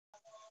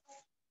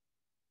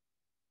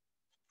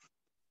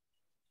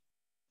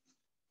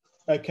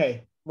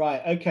Okay,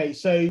 right. Okay,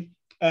 so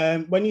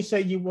when you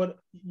say you want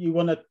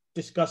to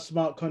discuss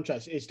smart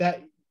contracts, is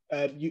that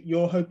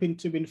you're hoping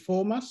to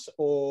inform us,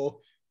 or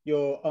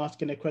you're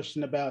asking a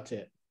question about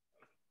it?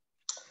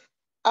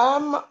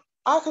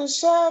 I can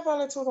share a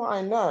little what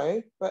I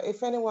know, but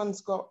if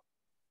anyone's got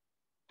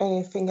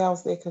anything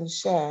else they can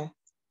share.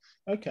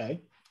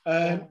 Okay.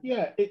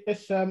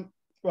 It's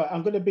right.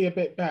 I'm going to be a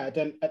bit bad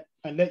and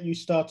let you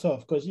start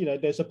off, because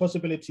there's a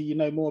possibility you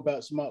know more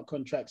about smart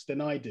contracts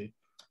than I do.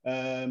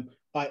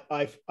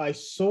 I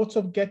sort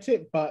of get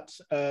it, but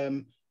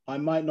I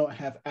might not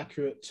have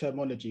accurate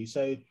terminology.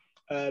 So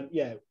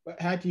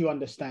how do you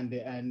understand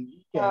it? And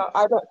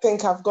I don't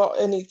think I've got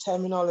any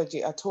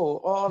terminology at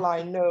all. All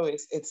I know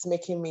is it's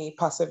making me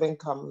passive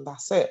income.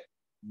 That's it.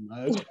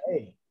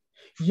 Okay.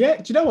 Yeah,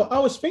 do you know what? I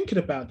was thinking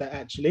about that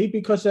actually,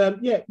 because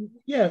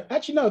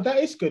actually no, that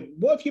is good.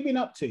 What have you been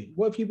up to?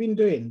 What have you been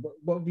doing?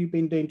 What have you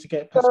been doing to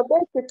get passive?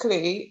 So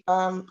basically,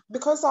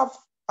 because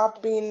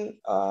I've been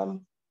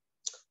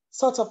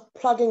sort of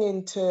plugging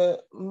into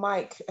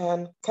Mike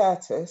and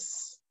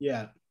Curtis.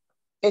 Yeah.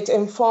 It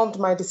informed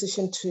my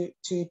decision to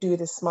do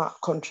the smart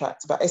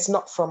contract, but it's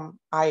not from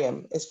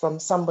IM, it's from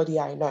somebody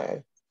I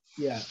know.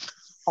 Yeah.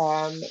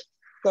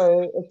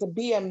 So it's a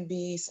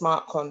BNB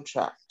smart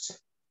contract.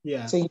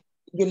 Yeah. So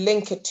you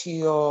link it to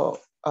your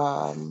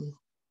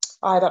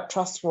either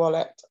Trust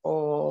Wallet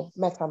or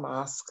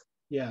MetaMask.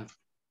 Yeah.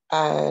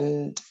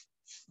 And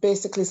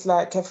basically it's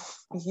like a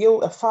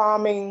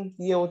farming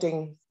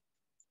yielding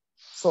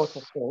sort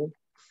of thing.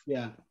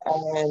 Yeah.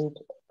 And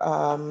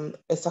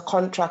it's a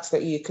contract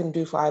that you can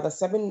do for either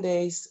 7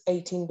 days,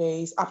 18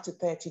 days, up to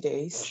 30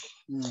 days.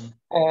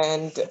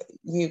 And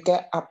you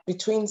get up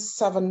between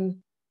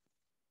 7%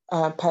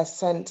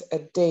 a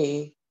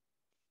day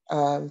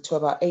to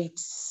about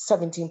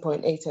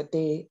 17.8 a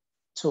day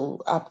to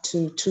up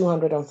to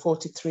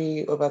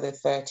 243 over the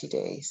 30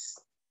 days.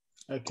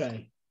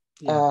 Okay.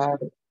 Yeah.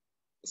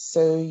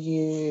 So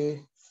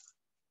you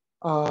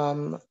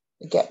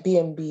get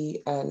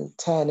BNB and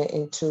turn it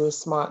into a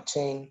smart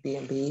chain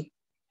BNB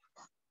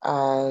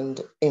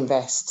and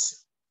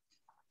invest,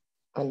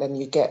 and then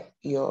you get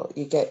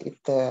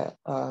the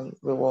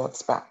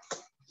rewards back.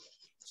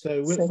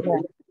 So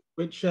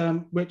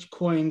which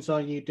coins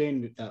are you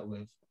doing with that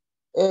with?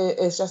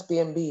 It's just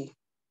BNB.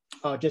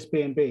 Oh, just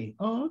BNB.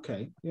 Oh,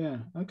 okay. Yeah.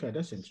 Okay,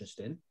 that's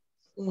interesting.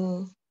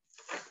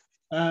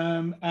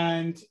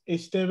 And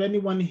is there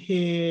anyone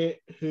here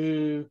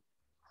who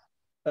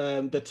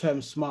the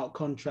term smart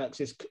contracts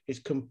is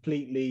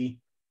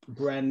completely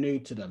brand new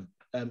to them?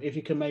 If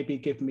you can maybe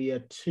give me a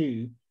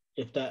 2,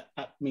 if that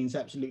means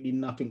absolutely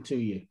nothing to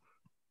you,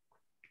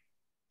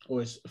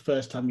 or it's the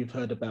first time you've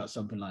heard about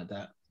something like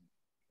that.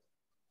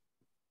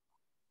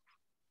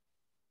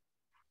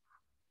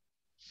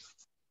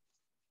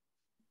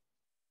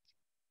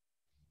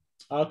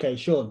 Okay,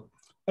 sure.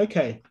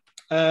 Okay.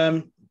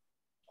 I'm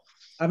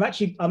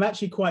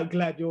actually quite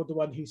glad you're the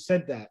one who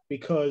said that,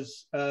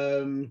 because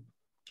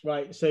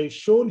right, so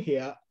Sean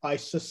here, I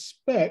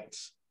suspect,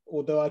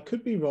 although I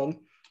could be wrong,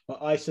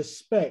 but I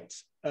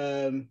suspect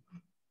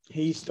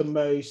he's the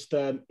most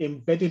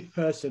embedded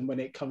person when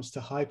it comes to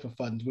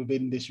hyperfund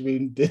within this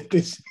room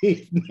this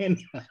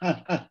evening.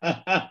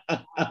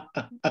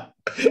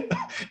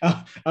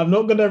 I'm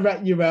not going to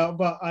rat you out,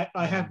 but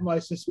I have my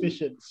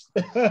suspicions.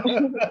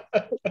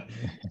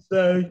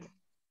 So,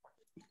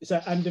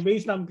 and the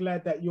reason I'm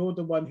glad that you're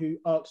the one who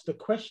asked the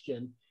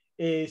question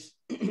is,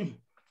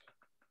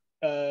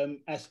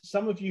 as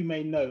some of you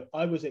may know,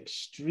 I was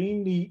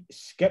extremely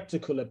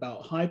skeptical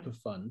about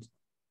hyperfund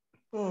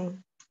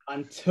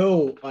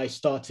until I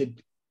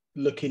started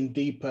looking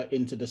deeper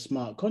into the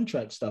smart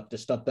contract stuff, the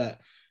stuff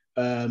that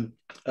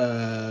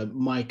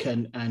Mike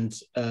and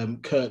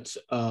Kurt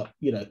are,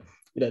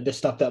 the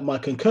stuff that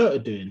Mike and Kurt are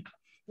doing.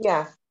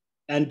 Yeah.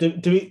 And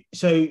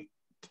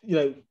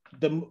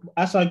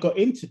as I got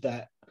into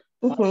that,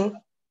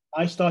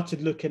 I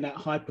started looking at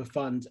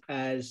hyperfund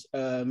as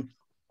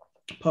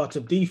part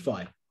of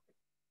DeFi.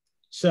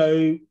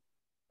 So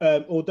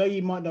although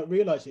you might not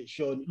realize it,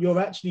 Sean, you're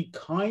actually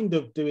kind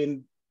of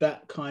doing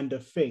that kind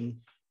of thing,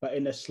 but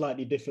in a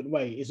slightly different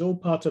way. It's all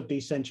part of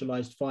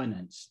decentralized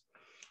finance.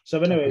 So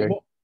anyway,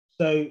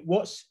 so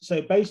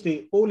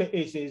basically all it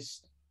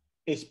is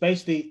it's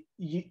basically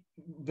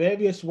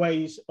various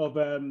ways of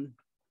and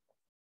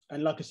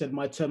like I said,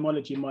 my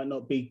terminology might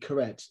not be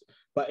correct,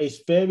 but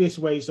it's various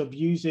ways of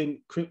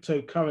using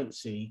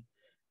cryptocurrency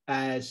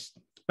as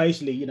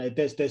basically,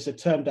 there's a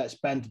term that's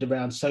bandied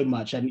around so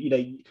much, and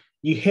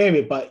you hear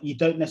it, but you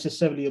don't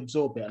necessarily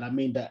absorb it. And I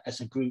mean that as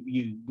a group,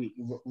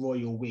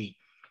 royal we.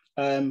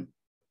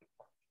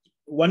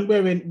 When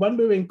we're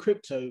in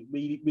crypto,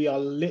 we are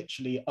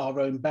literally our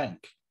own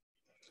bank.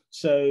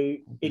 So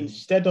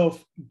instead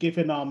of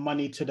giving our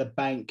money to the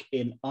bank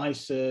in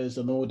ISAs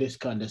and all this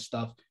kind of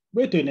stuff,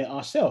 we're doing it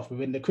ourselves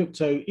within the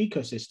crypto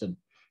ecosystem,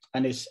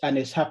 and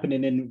it's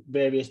happening in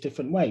various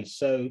different ways.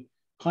 So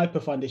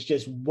hyperfund is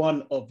just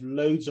one of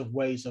loads of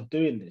ways of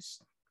doing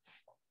this.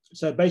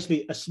 So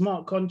basically, a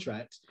smart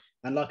contract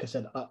And like I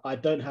said, I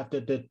don't have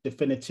the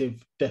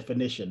definitive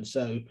definition.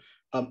 So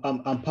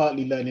I'm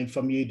partly learning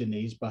from you,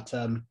 Denise, but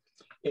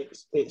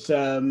it's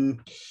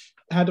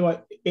how do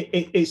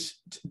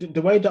it's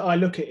the way that I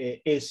look at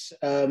it is,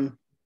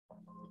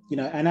 you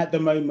know, and at the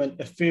moment,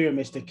 Ethereum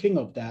is the king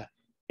of that.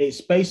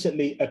 It's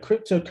basically a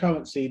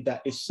cryptocurrency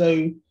that is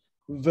so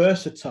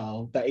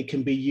versatile that it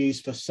can be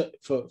used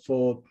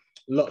for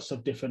lots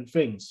of different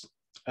things.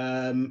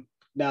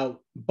 Now,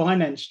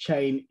 Binance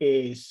Chain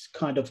is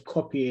kind of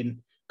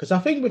copying, because I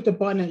think with the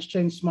Binance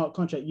Chain smart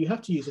contract, you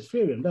have to use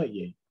Ethereum, don't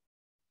you?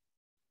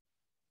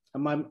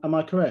 Am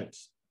I correct?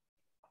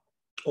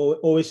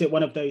 Or is it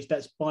one of those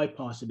that's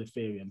bypassing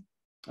Ethereum?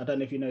 I don't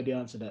know if you know the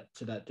answer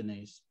to that,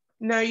 Denise.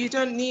 No, you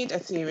don't need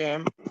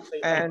Ethereum.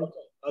 And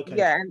okay.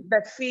 Yeah, and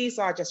the fees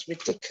are just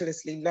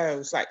ridiculously low.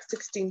 It's like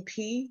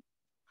 16p.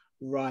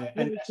 Right,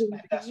 and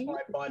that's why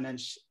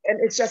Binance. And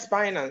it's just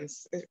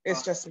Binance.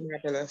 It's just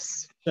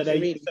marvelous. So they're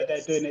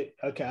doing it.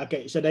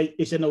 Okay. So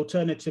it's an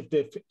alternative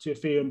to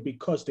Ethereum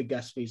because the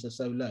gas fees are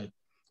so low.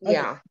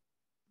 Okay.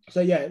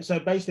 Yeah. So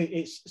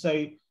basically,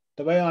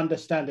 the way I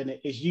understand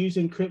it is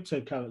using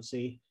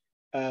cryptocurrency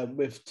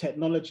with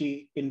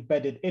technology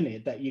embedded in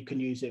it that you can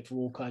use it for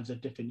all kinds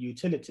of different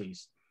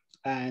utilities.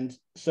 And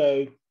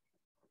so,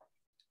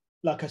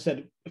 like I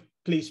said,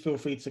 please feel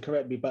free to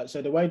correct me. But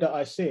so the way that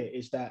I see it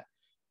is that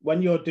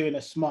when you're doing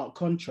a smart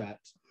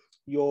contract,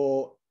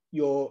 you're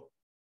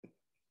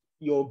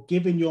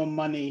giving your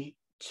money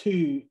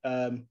to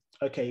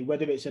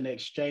whether it's an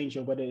exchange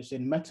or whether it's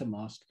in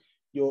MetaMask,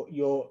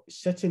 you're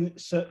setting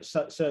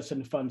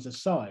certain funds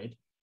aside,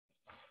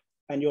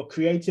 and you're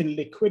creating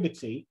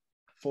liquidity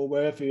for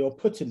wherever you're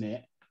putting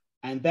it.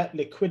 And that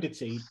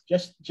liquidity,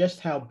 just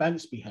how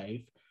banks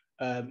behave,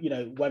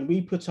 when we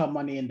put our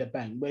money in the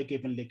bank, we're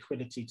giving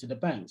liquidity to the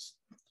banks.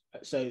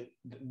 So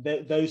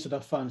those are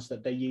the funds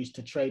that they use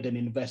to trade and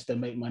invest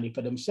and make money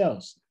for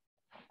themselves.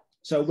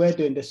 So we're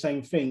doing the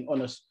same thing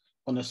on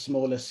a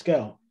smaller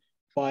scale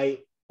by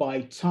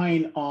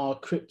tying our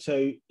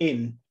crypto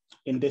in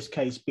this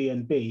case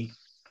BNB,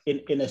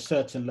 in a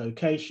certain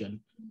location.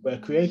 We're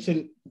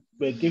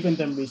giving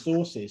them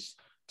resources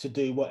to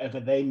do whatever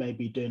they may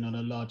be doing on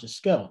a larger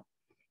scale.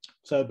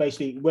 So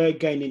basically, we're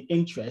gaining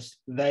interest,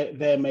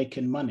 they're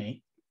making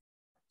money.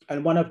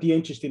 And one of the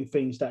interesting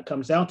things that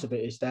comes out of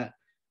it is that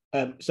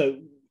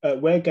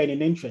we're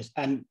gaining interest,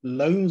 and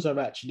loans are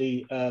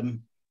actually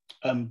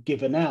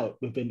given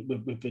out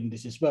within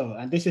this as well.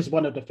 And this is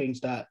one of the things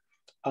that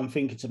I'm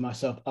thinking to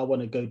myself, I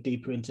want to go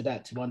deeper into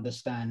that to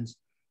understand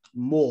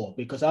more,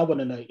 because I want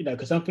to know,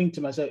 because I'm thinking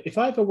to myself, if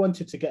I ever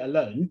wanted to get a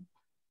loan,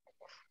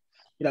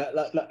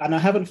 and I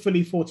haven't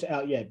fully thought it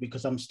out yet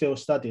because I'm still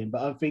studying,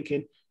 but I'm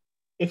thinking,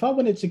 if I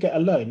wanted to get a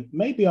loan,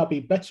 maybe I'll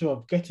be better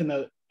off getting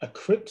a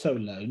crypto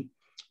loan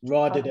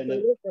rather than a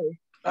loan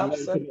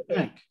from the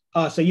bank.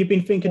 So you've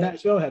been thinking that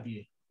as well, have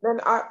you? Then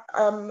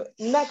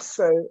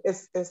Nexo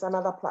is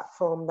another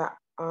platform that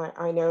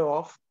I know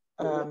of.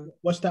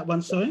 What's that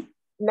one, sorry?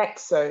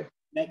 Nexo.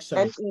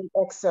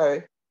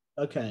 NEXO.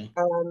 Okay.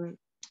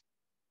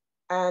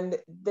 And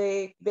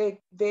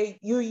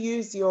you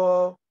use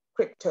your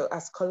crypto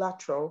as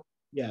collateral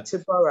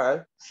to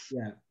borrow.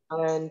 Yeah.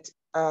 And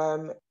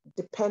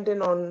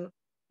depending on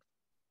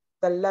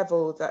the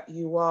level that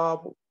you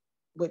are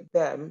with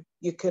them,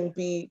 you can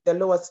be the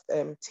lowest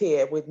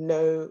tier with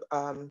no,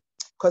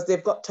 because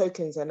they've got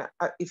tokens, and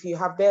if you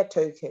have their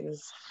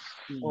tokens,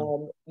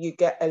 you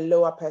get a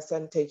lower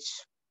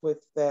percentage with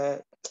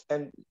the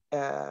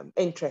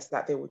interest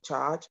that they will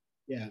charge.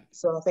 Yeah.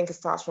 So I think it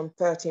starts from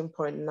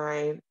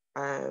 13.9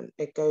 and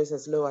it goes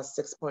as low as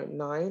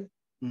 6.9.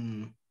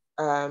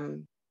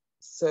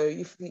 So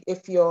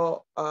if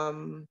your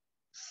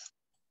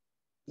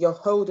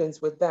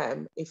holdings with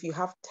them, if you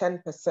have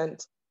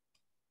 10%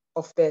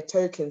 of their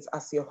tokens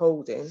as your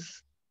holding,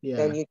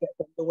 then you get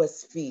the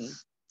lowest fee,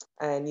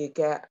 and you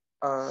get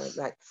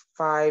like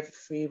 5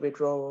 free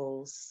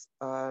withdrawals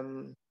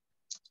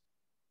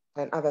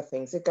and other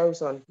things. It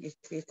goes on. You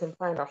can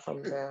find out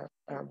from their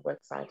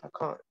website. I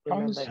can't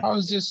remember. How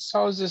is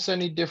this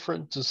any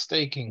different to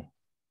staking?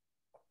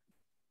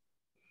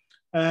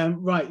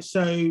 Right.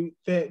 So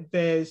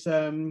there's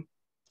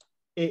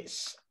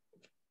it's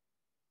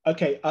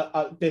okay.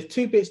 There's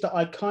two bits that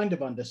I kind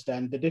of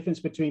understand: the difference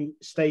between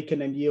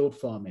staking and yield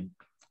farming.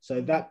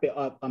 So that bit,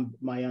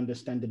 my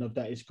understanding of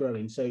that is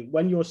growing. So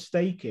when you're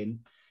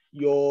staking,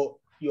 you're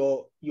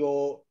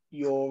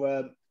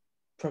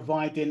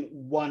providing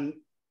one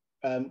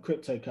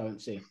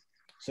cryptocurrency.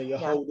 So you're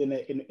holding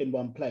it in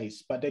one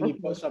place. But then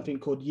you've got something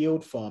called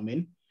yield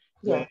farming,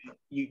 where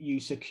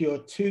you secure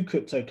two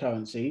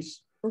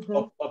cryptocurrencies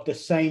of the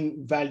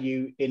same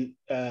value in,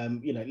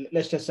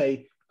 let's just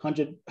say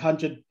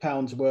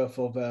 £100 worth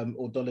of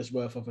or dollars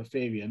worth of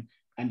Ethereum,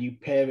 and you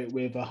pair it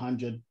with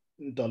 $100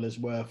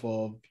 worth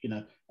of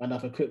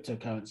another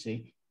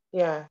cryptocurrency.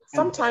 Yeah,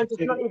 sometimes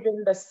it's not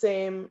even the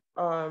same.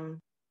 The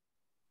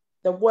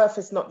worth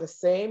is not the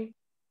same,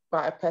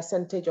 but a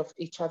percentage of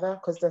each other,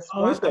 because there's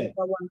another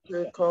one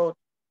called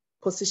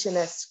Position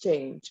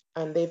Exchange,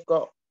 and they've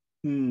got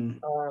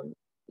you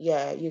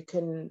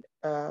can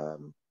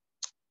farm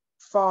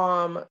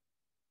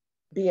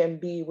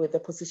BNB with the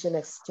position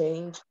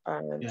exchange,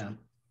 and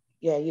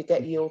you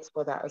get yields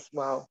for that as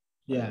well.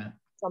 Yeah.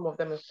 Some of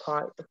them are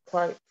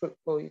quite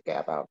fruitful. You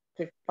get about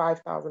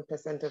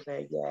 5,000% of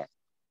their year.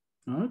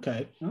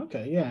 Okay,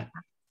 yeah.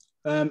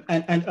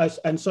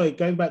 And sorry,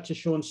 going back to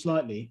Sean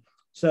slightly.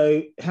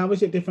 So how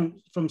is it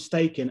different from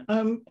staking?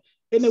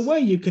 In a way,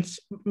 you could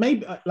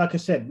maybe, like I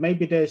said,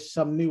 maybe there's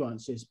some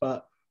nuances,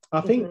 but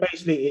I think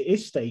basically it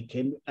is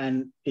staking,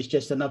 and it's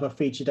just another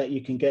feature that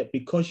you can get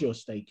because you're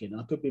staking.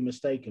 I could be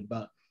mistaken,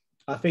 but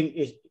I think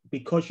it's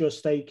because you're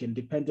staking,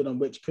 depending on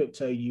which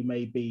crypto you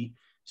may be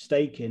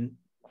staking,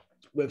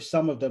 with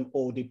some of them,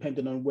 or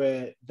depending on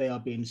where they are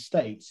being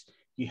staked,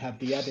 you have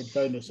the added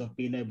bonus of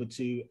being able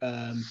to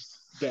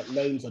get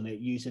loans on it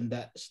using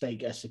that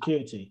stake as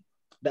security.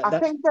 I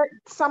think that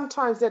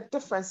sometimes they're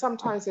different.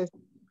 Sometimes it's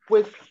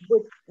with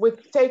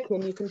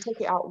staking, you can take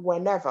it out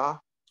whenever,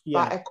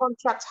 but a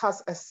contract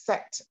has a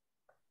set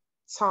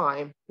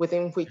time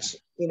within which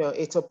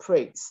it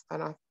operates,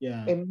 and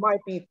it might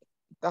be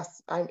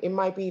that's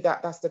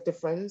the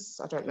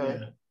difference. I don't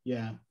know.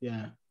 Yeah.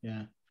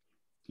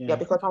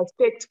 Because I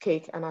staked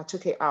cake and I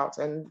took it out,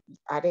 and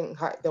I didn't.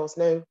 There was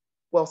no.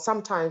 Well,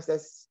 sometimes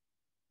there's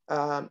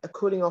a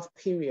cooling off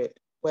period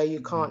where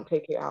you can't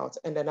take it out,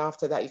 and then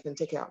after that you can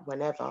take it out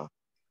whenever.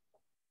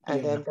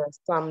 And then there's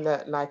some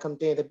that, like I'm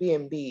doing the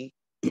BNB,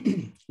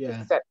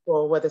 set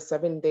for whether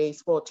 7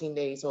 days, 14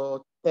 days,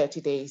 or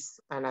 30 days,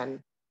 and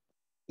then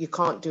you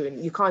can't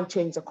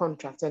change the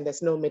contract, and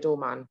there's no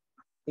middleman.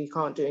 You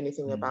can't do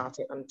anything about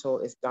it until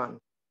it's done,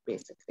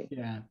 basically.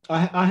 Yeah,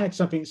 I had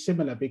something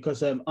similar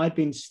because I've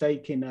been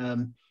staking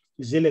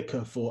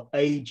Zilliqa for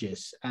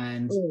ages,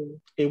 and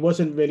it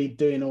wasn't really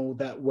doing all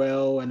that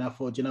well. And I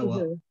thought, you know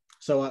what?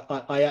 So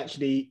I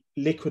actually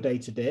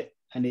liquidated it,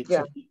 and it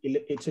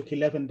took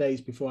 11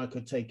 days before I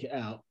could take it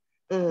out,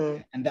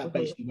 and that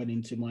basically went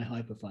into my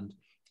hyper fund.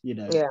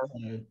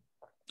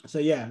 So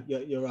yeah,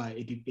 you're right.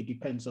 It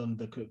depends on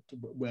the crypto,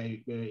 where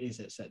it is,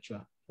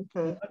 etc.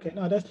 Okay,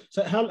 no, that's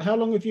so. How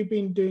long have you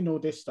been doing all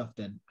this stuff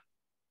then?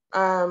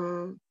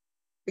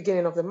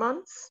 Beginning of the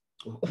month.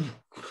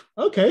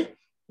 Okay.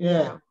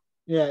 Yeah.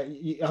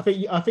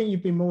 I think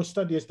you've been more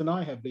studious than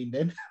I have been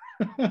then.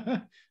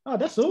 Oh,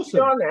 that's awesome.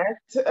 To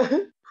be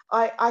honest,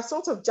 I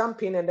sort of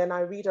jump in and then I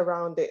read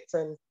around it,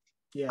 and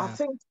I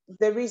think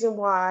the reason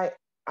why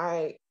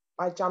I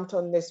jumped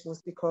on this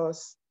was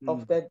because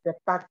of the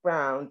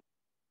background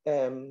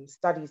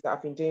studies that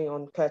I've been doing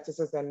on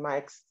Curtis's and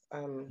Mike's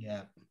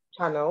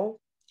channel.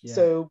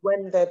 So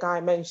when the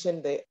guy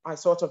mentioned it, I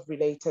sort of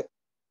related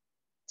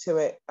to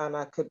it, and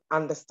I could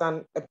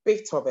understand a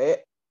bit of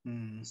it.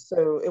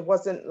 So it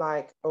wasn't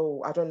like,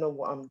 oh, I don't know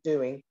what I'm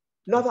doing.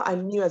 Not that I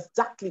knew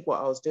exactly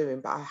what I was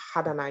doing, but I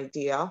had an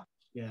idea.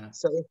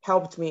 So it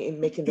helped me in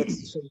making the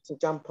decision to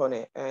jump on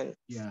it, and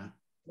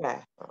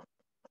I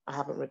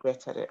haven't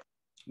regretted it.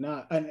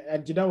 No,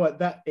 and you know what,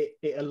 that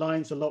it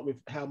aligns a lot with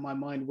how my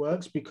mind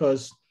works,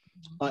 because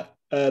I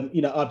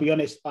I'll be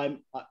honest, I'm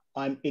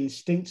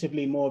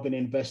instinctively more of an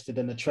investor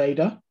than a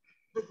trader.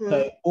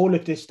 So all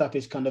of this stuff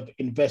is kind of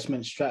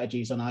investment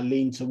strategies, and I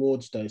lean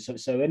towards those.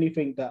 So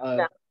anything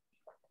that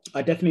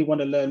I definitely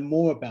want to learn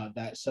more about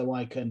that, so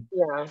I can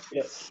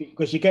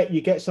because you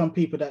get some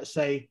people that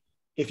say,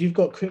 if you've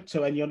got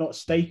crypto and you're not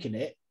staking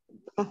it,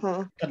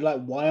 kind of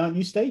like, why aren't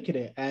you staking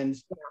it? And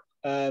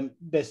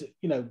there's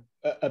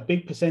a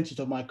big percentage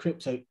of my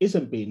crypto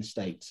isn't being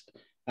staked,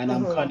 and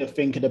I'm kind of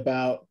thinking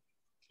about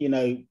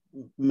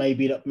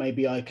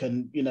maybe I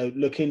can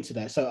look into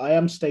that. So I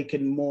am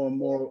staking more and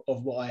more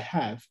of what I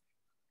have,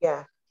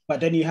 but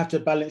then you have to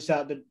balance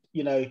out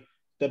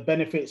the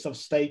benefits of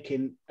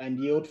staking and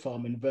yield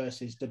farming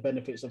versus the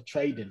benefits of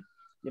trading.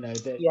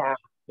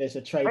 There's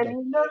a trade.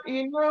 And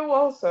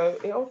also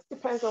it also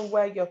depends on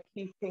where you're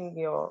keeping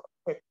your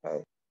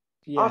crypto.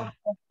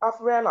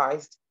 I've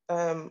realized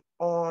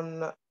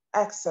on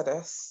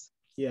Exodus,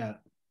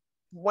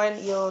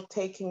 when you're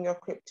taking your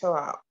crypto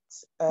out,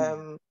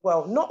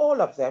 well, not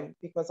all of them,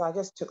 because I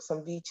just took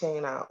some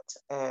VeChain out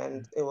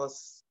and it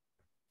was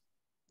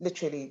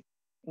literally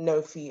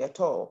no fee at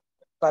all.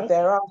 But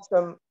there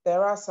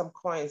are some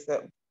coins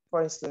that,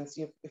 for instance,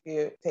 if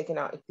you're taking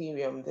out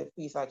Ethereum, the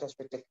fees are just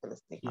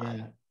ridiculously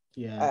high.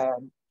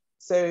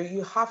 So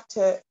you have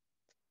to,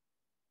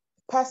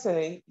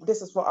 personally,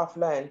 this is what I've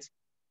learned.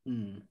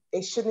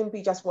 It shouldn't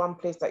be just one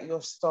place that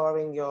you're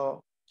storing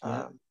your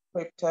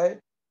crypto.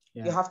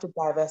 You have to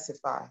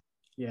diversify.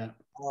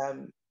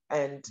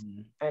 And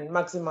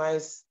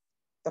maximize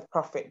the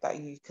profit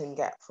that you can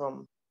get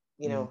from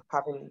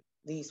having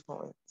these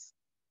points.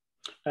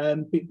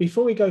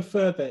 Before we go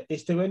further,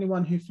 is there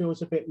anyone who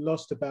feels a bit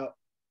lost about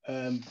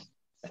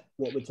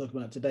what we're talking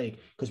about today?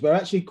 Because we're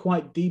actually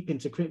quite deep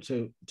into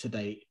crypto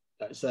today.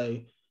 So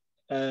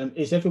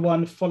is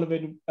everyone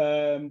following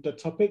the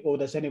topic, or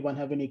does anyone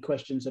have any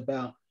questions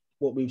about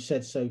what we've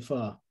said so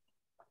far?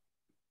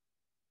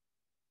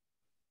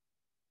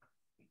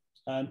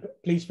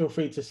 Please feel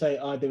free to say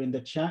either in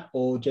the chat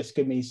or just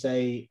give me,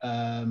 say,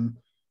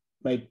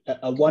 maybe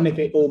a one if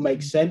it all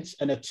makes sense,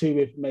 and a two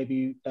if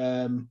maybe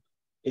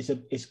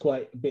it's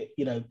quite a bit,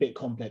 you know, a bit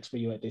complex for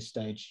you at this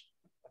stage.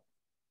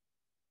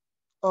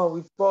 Oh,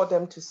 we've bored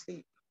them to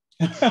sleep.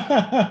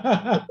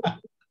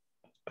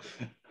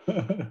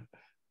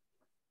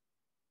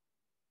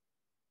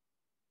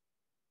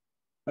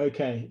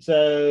 Okay,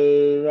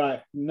 so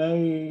right, no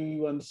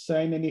one's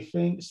saying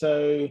anything,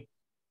 so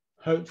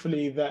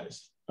hopefully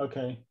that's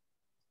okay.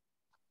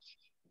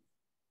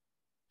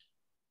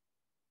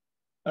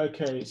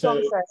 Okay, so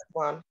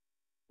one.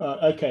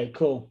 Okay,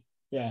 cool.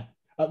 Yeah.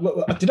 I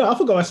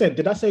forgot what I said.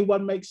 Did I say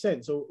one makes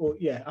sense? Or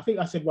yeah, I think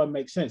I said one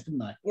makes sense,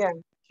 didn't I? Yeah.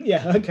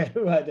 Yeah. Okay.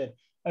 Right then.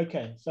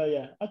 Okay. So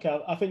yeah. Okay.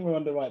 I think we're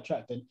on the right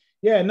track then.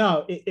 Yeah.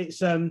 No,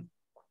 it's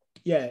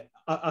yeah.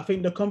 I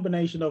think the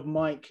combination of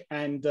Mike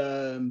and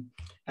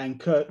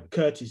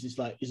Curtis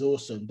is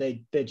awesome.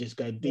 They just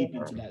go deep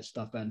into that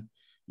stuff, and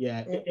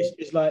yeah,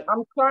 it's like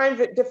I'm trying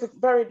it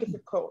very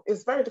difficult.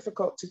 It's very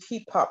difficult to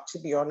keep up, to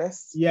be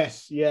honest.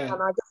 Yes. Yeah.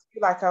 And I just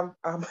feel like I'm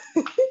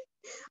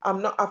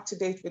I'm not up to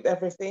date with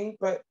everything,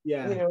 but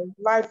yeah, you know,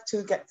 life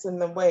too gets in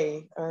the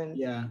way. And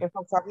yeah, in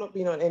fact, I've not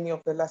been on any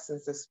of the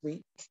lessons this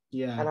week.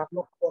 yeah, and I've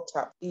not caught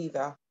up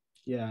either.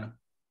 Yeah.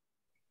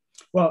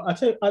 Well, I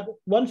tell you,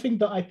 one thing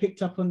that I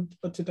picked up on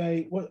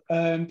today,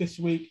 this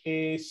week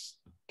is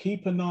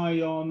keep an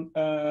eye on.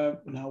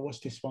 Now, what's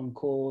this one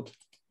called?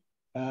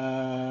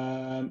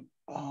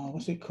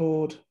 What's it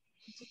called?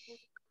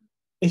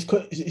 It's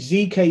called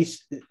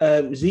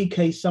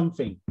ZK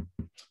something.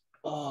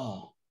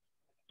 Oh,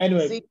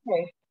 anyway.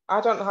 ZK.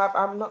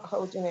 I'm not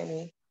holding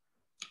any.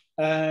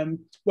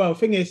 Well,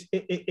 thing is,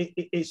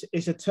 it's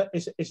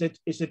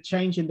a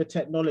change in the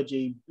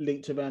technology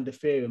linked around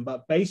Ethereum,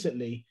 but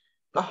basically,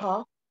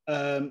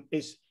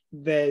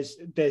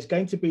 there's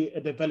going to be a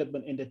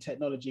development in the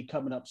technology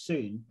coming up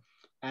soon,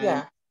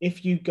 and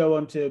if you go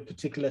onto a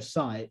particular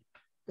site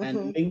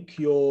and link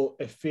your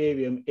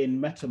Ethereum in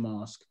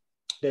MetaMask,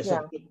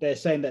 they're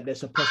saying that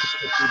there's a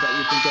possibility that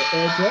you can get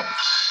airdrops.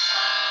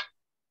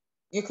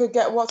 You could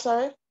get what?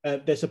 Sorry.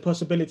 There's a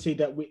possibility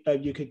that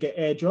you could get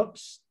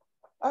airdrops.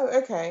 Oh,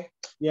 okay.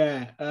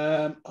 Yeah.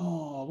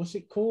 What's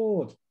it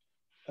called?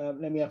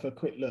 Let me have a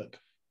quick look.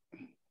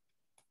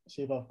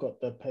 See if I've got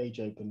the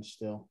page open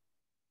still.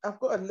 I've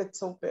got a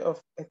little bit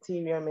of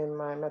Ethereum in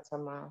my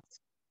MetaMask.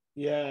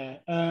 Yeah.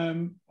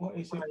 What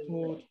is it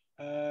called?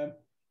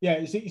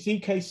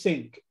 ZK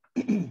Sync.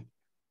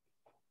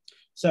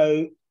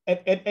 So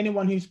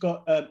anyone who's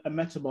got a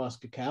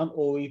MetaMask account,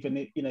 or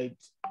even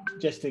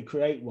just to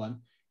create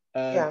one,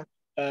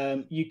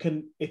 you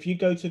can, if you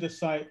go to the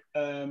site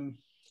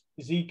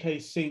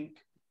zksync.io,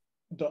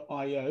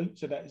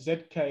 so that's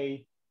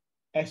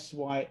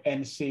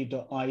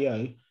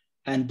zksync.io,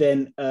 and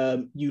then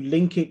you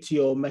link it to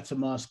your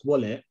MetaMask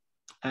wallet,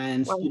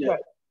 and say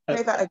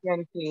that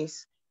again,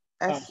 please.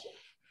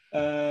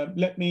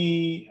 Let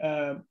me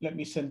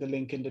send the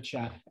link in the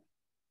chat.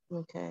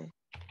 Okay.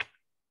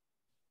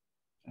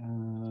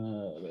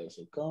 Where's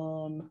it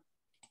gone?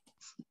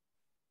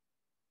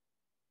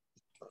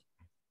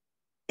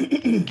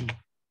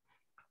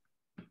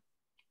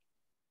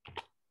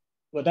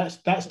 Well,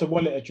 that's the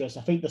wallet address.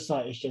 I think the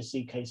site is just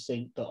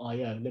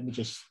zksync.io. Let me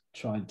just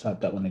try and type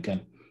that one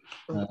again.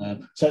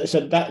 So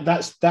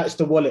that's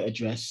the wallet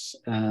address.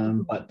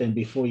 But then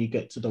before you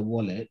get to the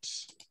wallet,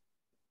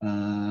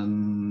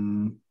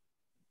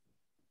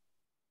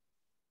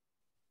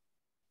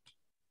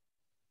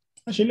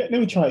 actually, let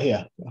me try it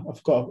here.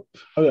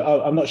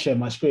 I'm not sharing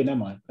my screen,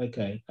 am I?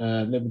 Okay.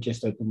 Let me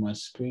just open my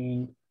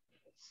screen.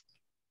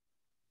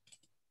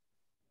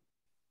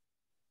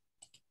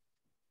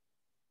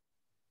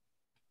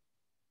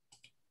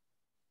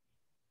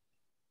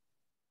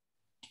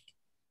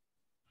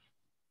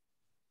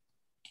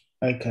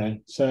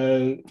 Okay,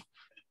 so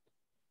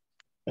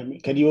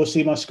can you all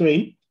see my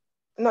screen?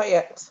 Not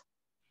yet.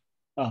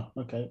 Oh,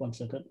 okay, 1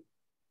 second.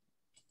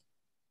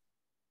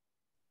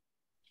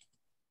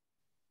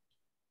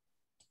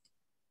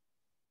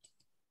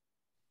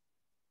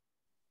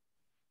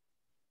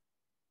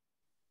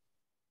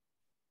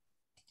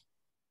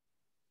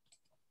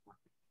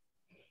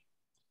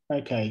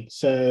 Okay,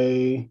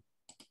 so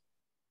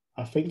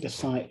I think the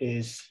site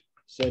is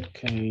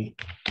ZK.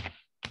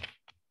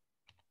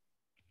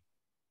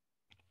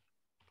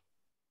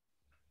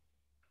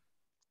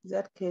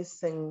 ZK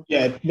Sync.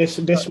 Yeah, this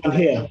one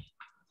here.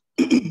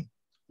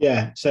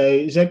 Yeah,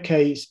 so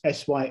zksync.io.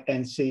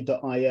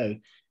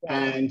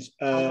 And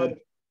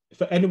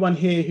for anyone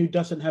here who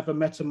doesn't have a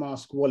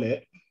MetaMask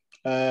wallet,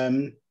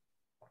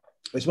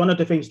 it's one of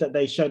the things that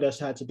they showed us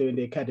how to do in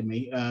the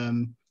academy.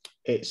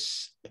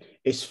 It's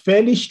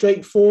fairly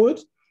straightforward,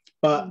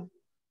 but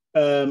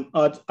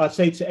I'd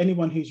say to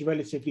anyone who's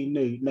relatively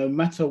new, no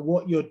matter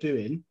what you're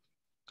doing,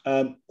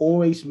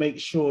 always make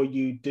sure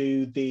you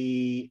do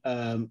the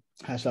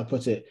how shall I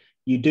put it?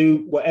 You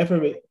do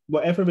whatever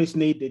is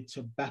needed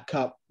to back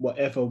up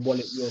whatever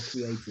wallet you're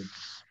creating.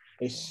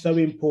 It's so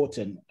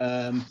important.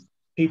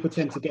 People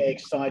tend to get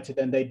excited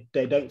and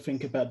they don't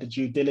think about the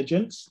due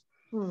diligence.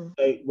 So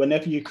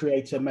whenever you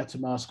create a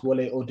MetaMask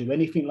wallet or do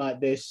anything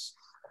like this,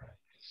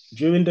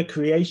 During the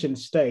creation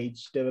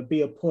stage, there will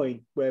be a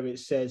point where it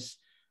says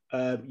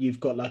you've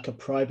got like a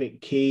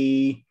private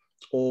key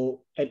or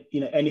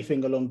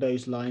anything along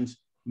those lines.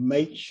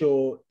 Make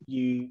sure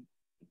you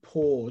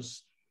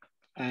pause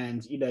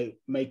and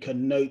make a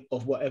note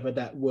of whatever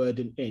that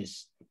wording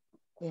is.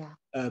 Yeah.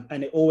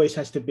 And it always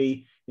has to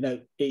be,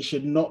 it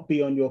should not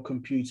be on your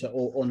computer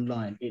or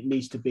online. It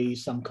needs to be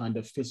some kind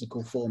of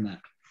physical format.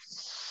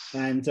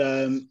 And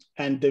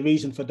the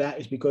reason for that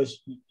is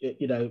because,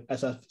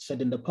 as I've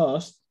said in the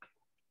past,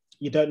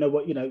 you don't know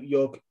what,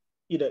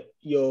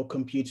 your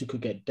computer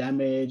could get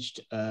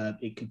damaged,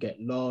 it could get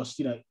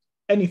lost,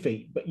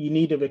 anything, but you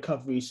need a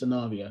recovery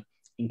scenario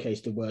in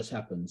case the worst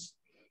happens.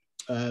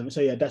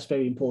 So yeah, that's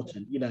very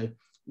important.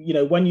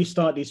 When you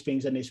start these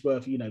things and it's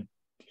worth,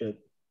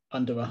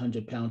 under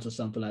 £100 or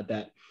something like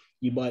that,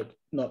 you might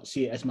not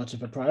see it as much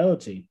of a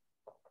priority.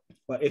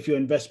 But if your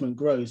investment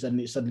grows and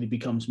it suddenly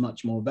becomes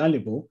much more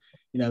valuable,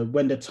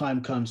 when the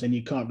time comes and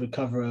you can't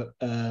recover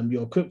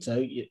your crypto,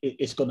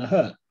 it's going to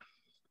hurt.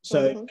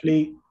 So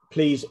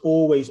please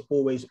always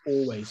follow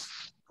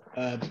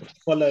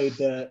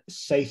the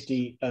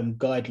safety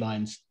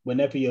guidelines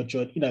whenever you're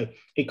joining.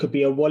 It could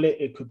be a wallet,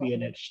 it could be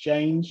an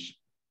exchange.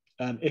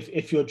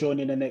 If you're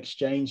joining an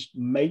exchange,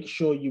 make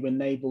sure you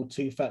enable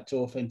two-factor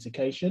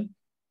authentication.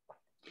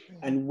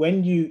 And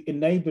when you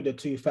enable the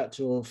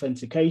two-factor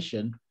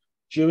authentication,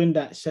 during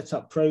that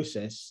setup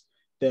process,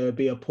 there will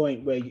be a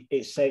point where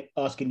it's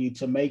asking you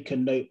to make a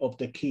note of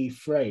the key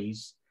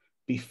phrase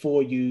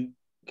before you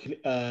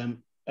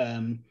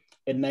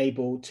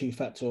enable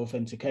two-factor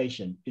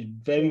authentication. It's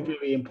very,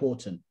 very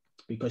important,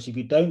 because if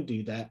you don't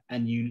do that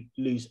and you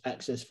lose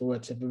access for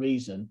whatever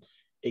reason,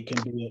 it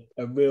can be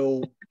a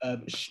real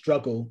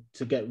struggle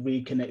to get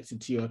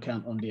reconnected to your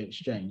account on the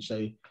exchange.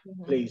 So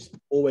please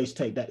always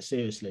take that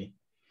seriously.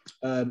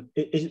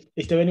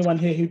 Is there anyone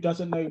here who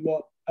doesn't know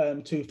what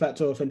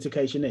two-factor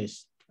authentication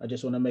is? I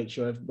just want to make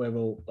sure we're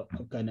all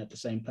going at the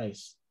same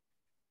pace.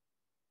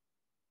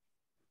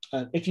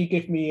 If you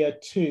give me a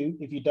 2,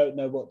 if you don't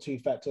know what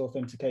two-factor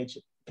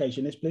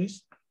authentication is,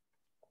 please.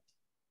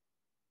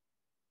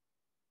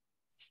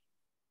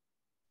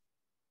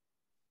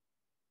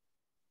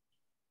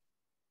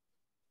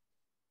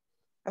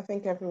 I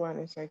think everyone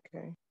is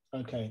okay.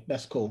 Okay,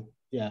 that's cool.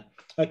 Yeah.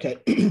 Okay.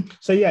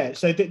 So yeah.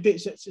 So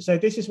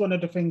this is one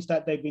of the things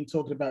that they've been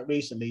talking about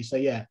recently. So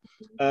yeah.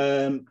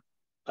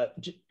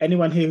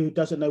 Anyone here who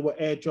doesn't know what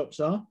airdrops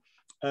are,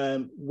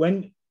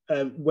 when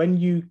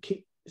you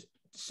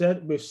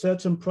with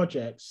certain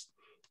projects,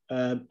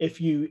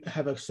 if you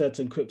have a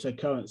certain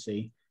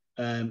cryptocurrency,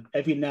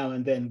 every now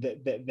and then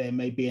there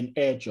may be an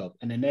airdrop,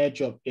 and an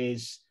airdrop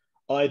is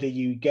either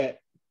you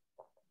get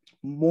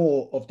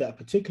more of that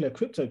particular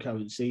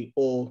cryptocurrency,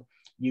 or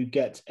you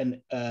get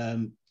an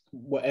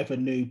whatever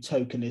new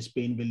token is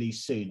being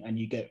released soon, and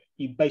you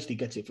basically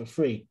get it for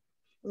free.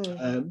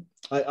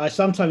 I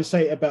sometimes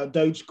say about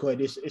Dogecoin,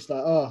 it's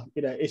like,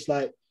 it's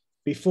like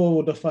before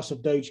all the fuss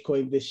of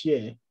Dogecoin this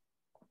year,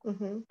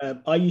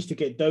 I used to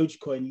get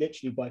Dogecoin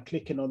literally by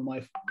clicking on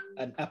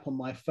an app on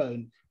my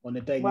phone on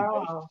a daily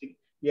basis.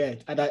 Yeah,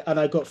 and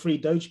I got free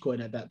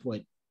Dogecoin at that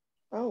point.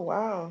 Oh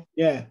wow!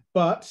 Yeah,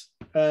 but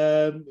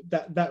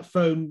that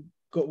phone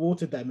got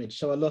water damage,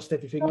 so I lost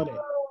everything on it.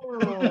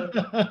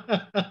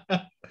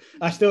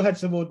 I still had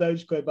some more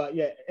Dogecoin, but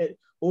yeah,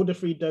 all the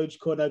free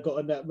Dogecoin I got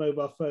on that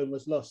mobile phone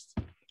was lost.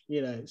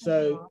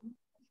 So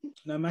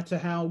no matter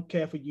how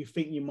careful you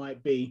think you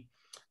might be,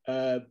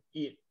 I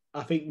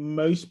think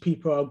most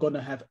people are going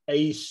to have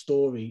a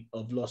story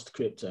of lost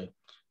crypto.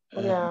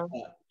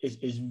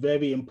 It's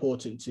very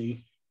important to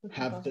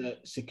have the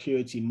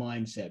security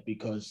mindset,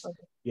 because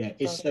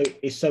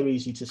it's so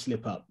easy to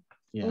slip up.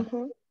 Yeah.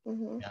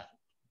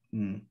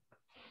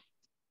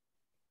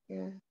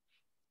 Yeah.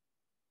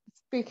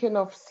 Speaking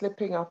of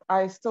slipping up,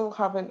 I've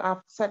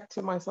said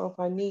to myself,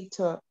 I need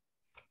to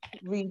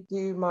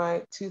redo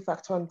my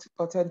two-factor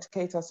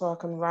authenticator so I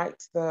can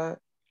write the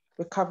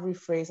recovery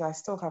phrase. I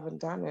still haven't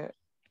done it.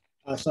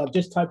 So I've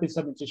just typed in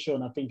something to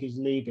Sean. I think he's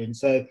leaving.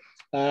 So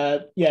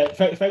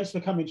thanks for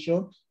coming,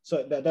 Sean.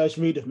 So that was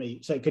rude of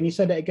me. So can you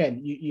say that again?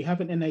 You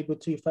haven't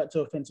enabled two-factor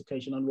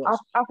authentication on what?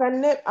 I've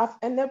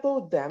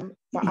enabled them,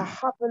 but I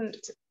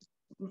haven't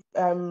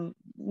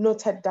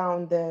noted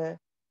down the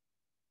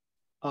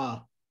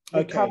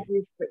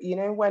recovery.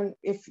 When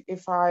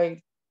if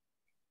I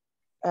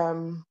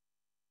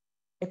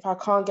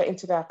can't get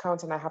into the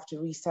account and I have to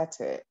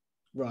reset it.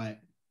 Right.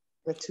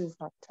 The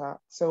two-factor.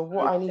 So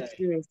what I need to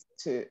do is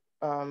to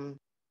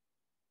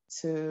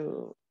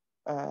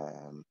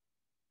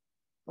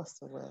what's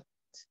the word?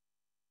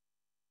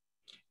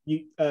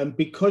 You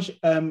because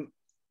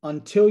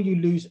until you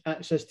lose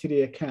access to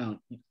the account,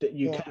 that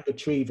you can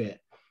retrieve it.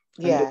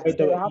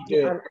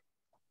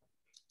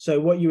 So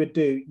what you would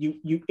do,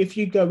 you if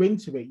you go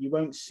into it, you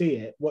won't see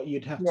it. What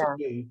you'd have to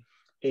do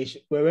is,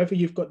 wherever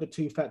you've got the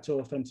two-factor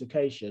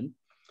authentication,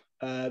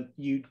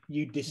 you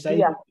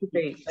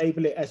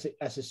disable it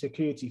as a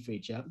security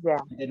feature.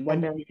 And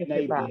when you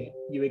enable it,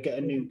 you will get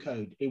a new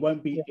code. It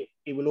won't be.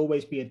 It will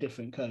always be a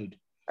different code.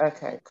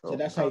 Okay, cool. So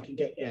that's how you can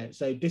get,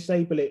 so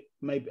disable it.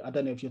 Maybe, I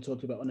don't know if you're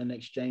talking about on an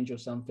exchange or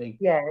something.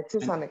 Yeah, it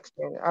is an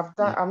exchange. I've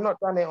not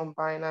done it on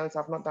Binance.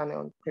 I've not done it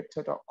on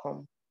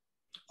crypto.com.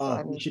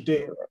 So you should do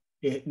it.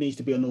 It needs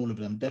to be on all of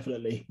them,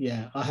 definitely.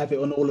 Yeah, I have it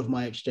on all of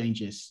my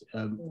exchanges.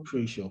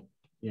 Crucial.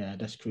 Yeah,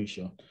 that's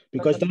crucial.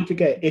 Because don't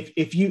forget,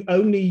 if you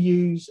only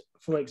use,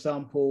 for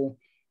example,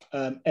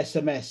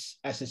 SMS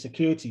as a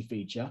security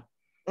feature,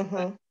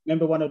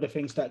 remember one of the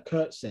things that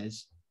Kurt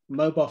says,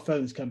 mobile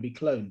phones can be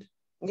cloned.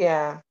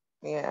 Yeah.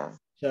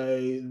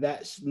 So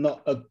that's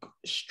not a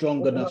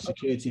strong enough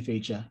security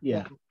feature.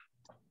 Yeah.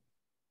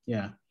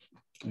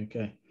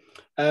 Okay.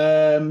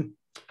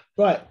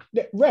 Right,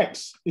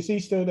 Rex, is he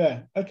still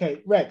there?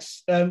 Okay,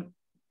 Rex,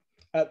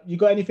 you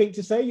got anything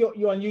to say?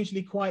 You're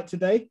unusually quiet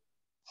today.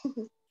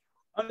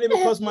 Only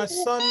because my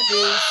son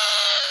is.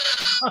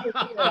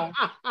 My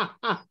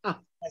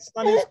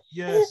son is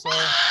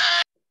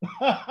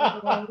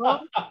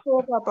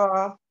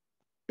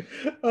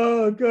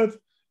Oh, good.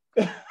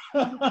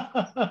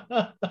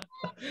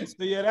 So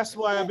yeah, that's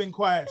why I've been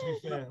quiet. To be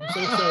fair, I'm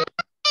so sorry.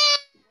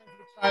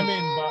 I'm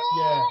in, but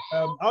yeah,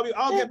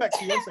 I'll get back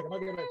to you. 1 second, I'll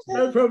get back to you.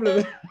 No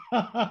problem.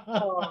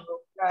 Oh,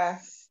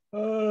 yes.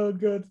 Oh,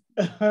 good.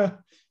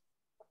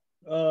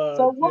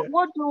 So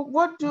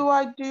what do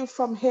I do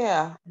from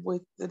here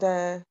with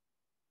the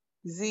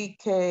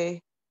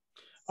ZK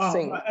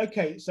thing? Right,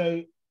 okay,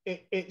 so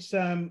it's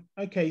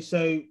okay,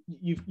 so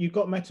you've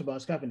got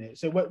MetaMask, haven't it?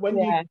 So when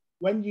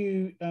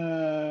you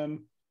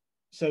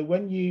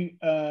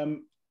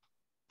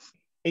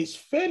it's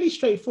fairly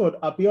straightforward.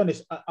 I'll be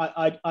honest.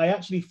 I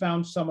actually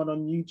found someone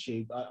on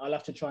YouTube. I'll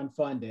have to try and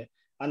find it.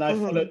 And I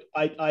followed.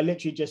 I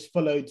literally just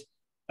followed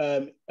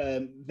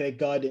their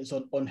guidance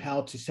on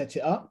how to set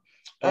it up.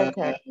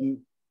 Okay.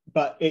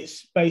 But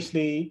it's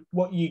basically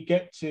what you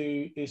get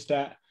to is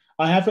that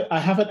I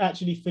haven't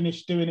actually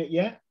finished doing it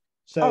yet.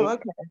 So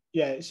okay.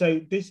 Yeah.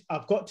 So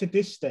I've got to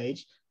this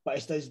stage, but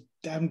it's those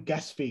damn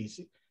gas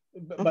fees.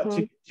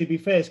 But to be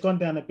fair, it's gone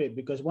down a bit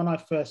because when I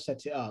first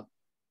set it up,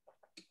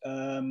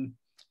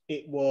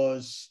 it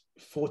was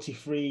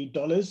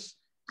 $43.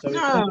 So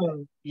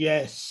no.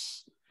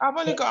 Yes. I've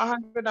only got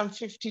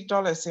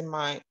 $150 in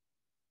my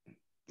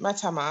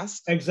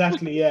MetaMask.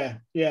 Exactly.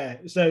 Yeah.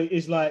 So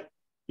it's like,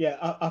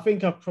 I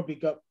think I've probably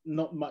got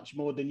not much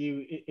more than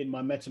you in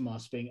my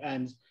MetaMask thing,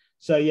 and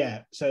so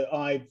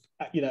I've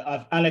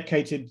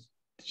allocated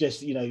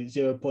just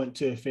 0.2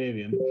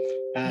 Ethereum,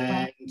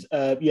 and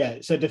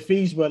so the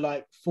fees were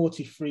like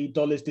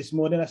 $43 this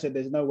morning. I said,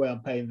 there's no way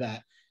I'm paying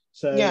that.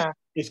 So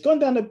it's gone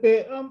down a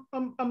bit.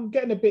 I'm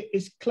getting a bit.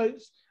 It's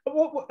close.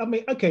 What I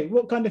mean, okay.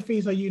 What kind of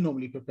fees are you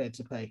normally prepared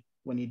to pay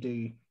when you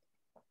do?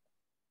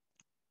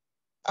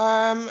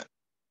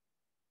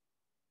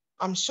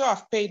 I'm sure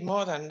I've paid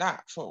more than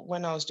that for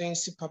when I was doing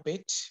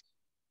Superbit.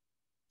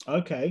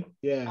 Okay,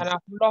 yeah. And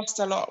I've lost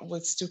a lot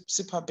with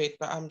Superbit,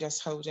 but I'm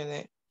just holding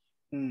it.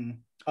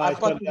 I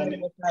bought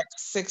it with like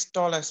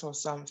 $6 or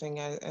something,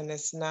 and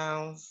it's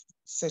now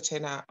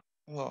sitting at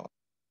what,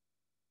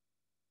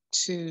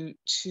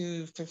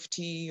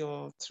 $2.50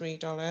 or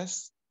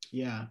 $3.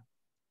 Yeah.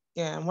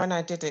 Yeah, and when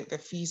I did it, the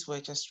fees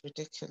were just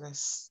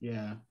ridiculous.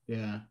 Yeah.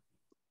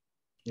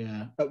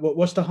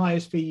 What's the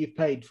highest fee you've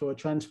paid for a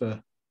transfer?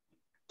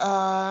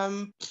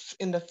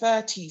 In the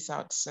 30s,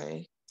 I'd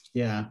say.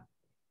 Yeah.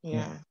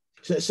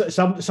 So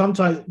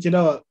sometimes, you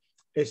know what,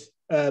 it's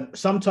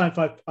sometimes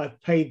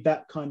I've paid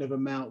that kind of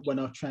amount when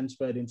I've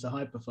transferred into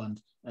Hyperfund,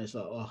 and it's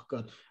like, oh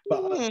god,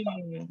 but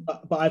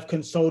I've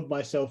consoled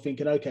myself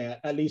thinking, okay,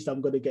 at least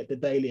I'm going to get the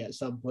daily at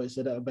some point,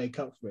 so that'll make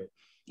up for it.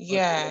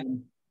 Yeah,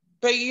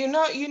 but you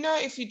know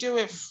if you do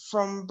it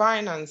from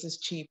Binance, it's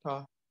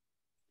cheaper.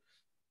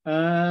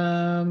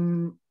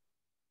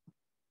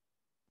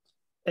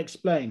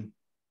 Explain.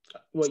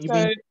 What you so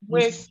mean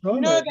with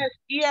the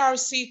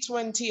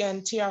ERC20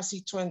 and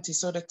TRC20.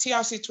 So the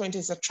TRC20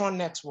 is a Tron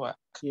network.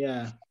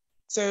 Yeah.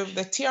 So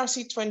the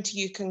TRC20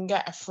 you can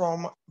get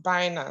from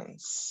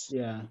Binance.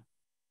 Yeah.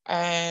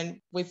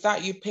 And with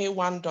that you pay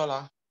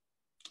 $1.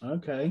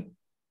 Okay.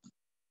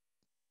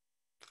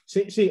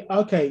 See.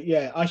 Okay.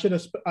 Yeah. I should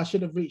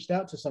have reached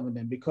out to some of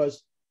them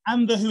because.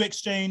 And the Who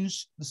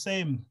Exchange the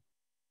same.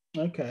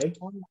 Okay.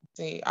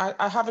 See,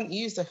 I haven't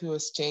used the Who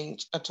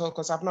Exchange at all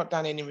because I've not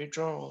done any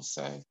withdrawals.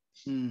 So.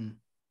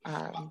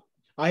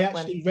 I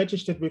actually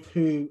registered with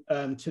Who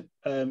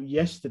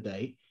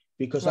yesterday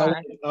because I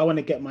want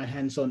to get my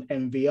hands on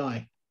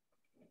MVI.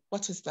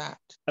 What is that?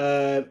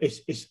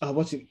 It's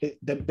what's it?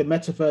 The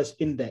Metaverse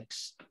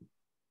Index.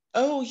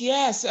 Oh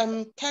yes,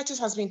 Curtis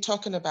has been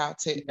talking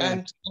about it,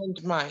 and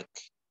Mike.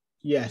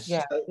 Yes.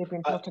 Yeah, they've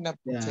been talking about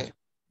it.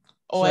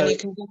 Oh, and you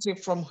can get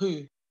it from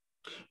Who?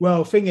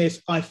 Well, thing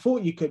is, I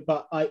thought you could,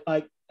 but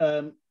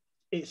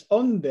it's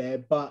on there,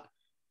 but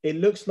it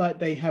looks like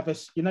they have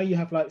you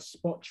have like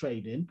spot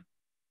trading.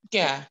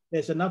 Yeah.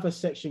 There's another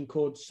section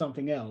called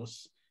something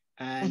else,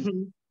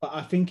 and but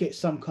I think it's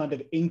some kind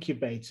of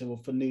incubator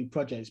for new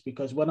projects,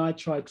 because when I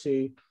tried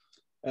to,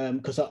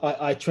 because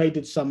I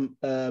traded some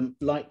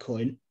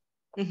Litecoin,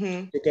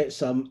 Mm-hmm. to get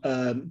some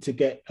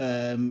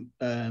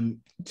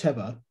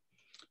tether.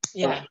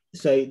 Yeah.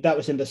 So that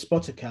was in the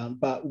spot account,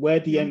 but where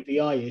the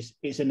MVI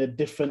is in a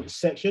different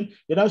section.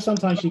 You know,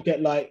 sometimes you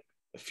get like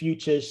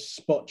futures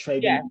spot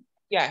trading.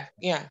 Yeah.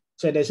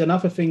 So there's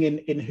another thing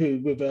in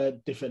Who with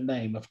a different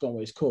name. I forgot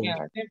what it's called. Yeah,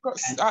 they've got.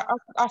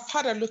 I've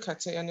had a look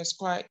at it, and it's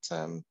quite.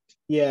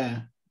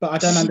 Yeah, but I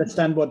don't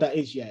understand what that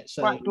is yet.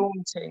 So quite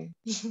daunting.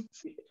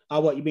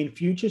 what you mean,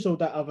 futures or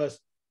that other?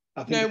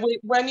 I think. No,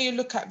 when you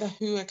look at the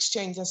Who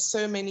exchange, there's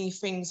so many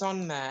things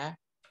on there.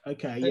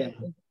 Okay, yeah,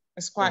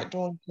 it's quite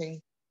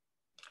daunting.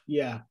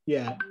 Yeah,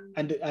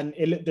 and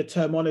the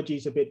terminology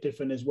is a bit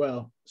different as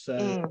well.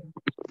 So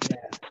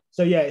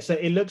so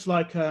it looks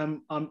like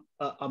I'm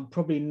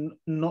probably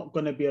not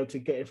going to be able to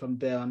get it from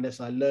there unless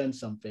I learn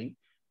something.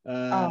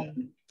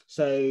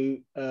 So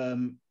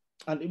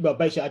and well,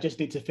 basically, I just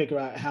need to figure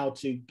out how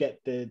to get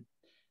the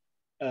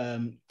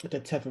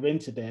tether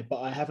into there.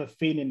 But I have a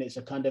feeling it's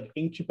a kind of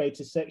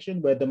incubator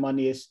section where the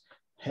money is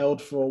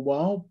held for a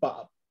while,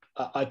 but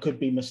I could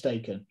be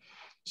mistaken.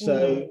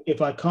 So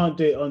if I can't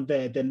do it on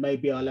there, then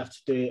maybe I'll have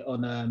to do it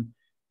on.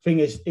 Thing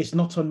is, it's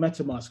not on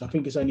MetaMask. I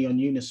think it's only on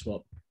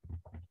Uniswap.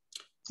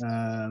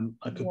 When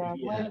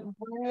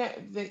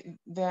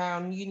they're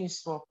on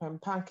Uniswap and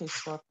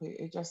PancakeSwap,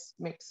 it just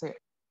makes it,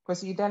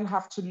 because you then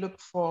have to look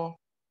for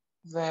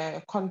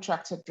the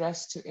contract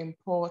address to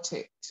import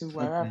it to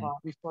wherever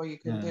before you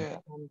can do it.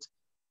 And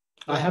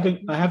I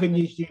haven't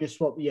used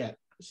Uniswap yet,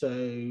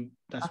 so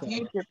that's I've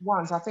used it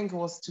once. I think it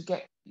was to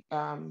get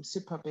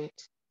Superbit.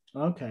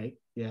 Okay.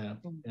 Yeah.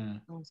 I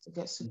was to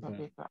get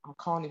Superbit, but I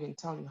can't even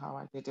tell you how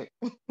I did it.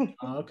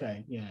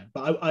 Okay. Yeah,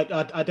 but I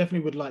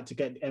definitely would like to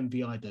get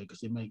MVI though,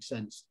 because it makes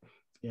sense.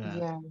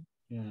 Yeah.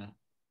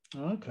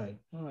 Okay.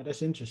 All right.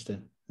 That's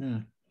interesting. Yeah.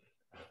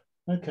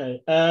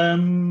 Okay.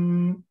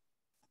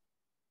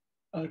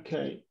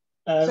 Okay.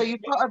 So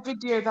you've got a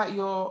video that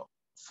you're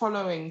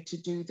following to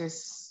do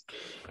this?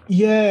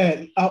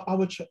 Yeah, I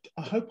would.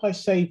 I hope I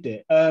saved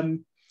it.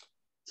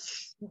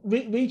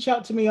 Reach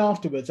out to me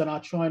afterwards, and I'll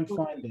try and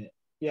find it.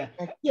 Yeah,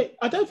 yeah.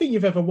 I don't think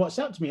you've ever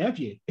WhatsApped me, have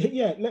you?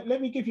 Yeah.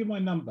 Let me give you my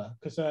number,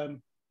 because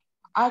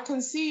I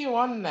can see you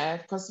on there,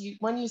 because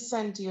when you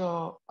send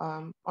your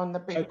on the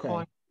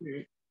Bitcoin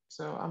group,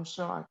 so I'm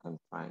sure I can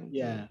find.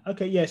 Yeah.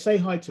 Okay. Yeah. Say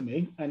hi to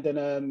me, and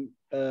then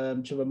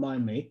to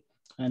remind me,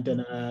 and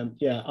then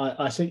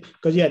I see,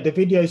 because the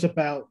video is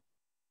about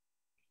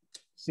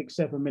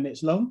 6-7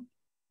 minutes long.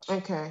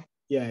 Okay.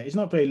 Yeah, it's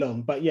not very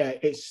long, but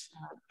it's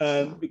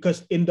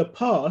because in the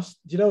past,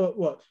 do you know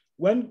what?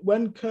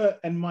 When Kurt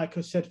and Mike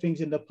have said things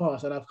in the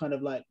past, and I've kind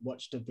of like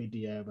watched the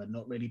video but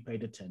not really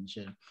paid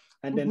attention,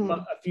 and then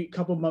a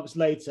couple months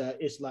later,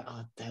 it's like,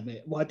 oh damn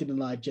it, why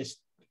didn't I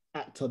just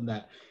act on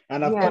that?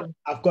 And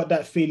I've got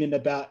that feeling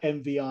about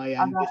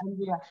MVI and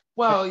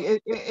well,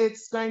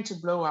 it's going to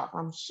blow up,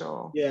 I'm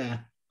sure. Yeah.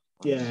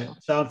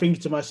 So I'm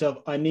thinking to myself,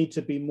 I need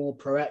to be more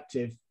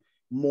proactive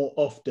more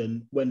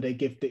often when they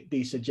give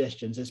these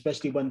suggestions,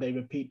 especially when they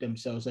repeat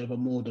themselves over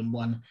more than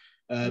one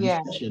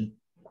session.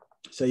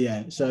 So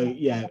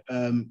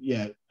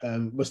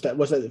was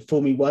that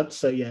for me once?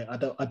 So I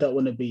don't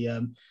want to be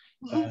I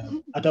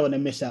don't want to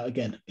miss out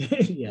again.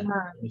 Miss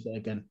it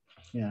again.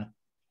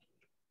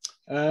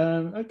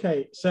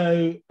 Okay,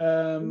 so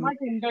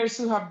imagine those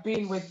who have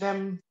been with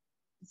them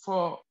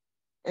for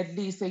at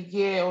least a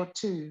year or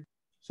two.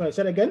 Sorry,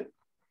 say that again.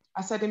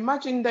 I said,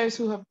 imagine those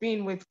who have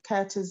been with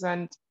Curtis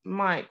and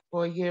Mike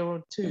for a year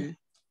or two.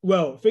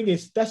 Well, thing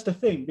is, that's the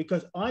thing,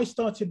 because I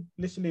started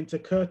listening to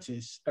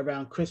Curtis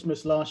around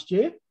Christmas last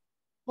year.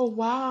 Oh,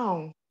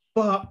 wow.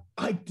 But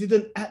I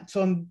didn't act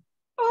on.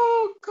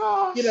 Oh,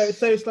 gosh.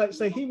 So it's like,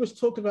 so he was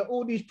talking about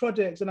all these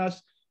projects, and I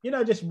was,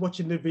 just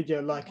watching the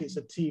video like it's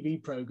a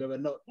TV program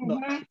and not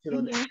acting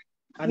on it.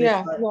 And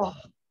it's like, oh,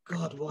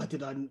 God, why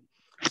did I?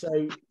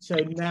 So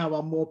now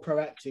I'm more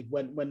proactive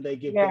when they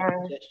give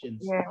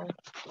suggestions.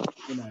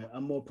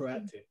 I'm more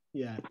proactive.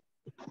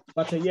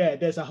 But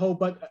there's a whole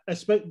bunch. I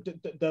think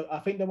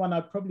the one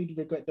I probably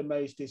regret the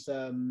most is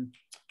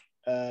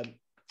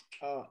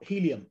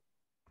helium.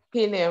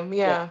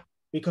 Helium,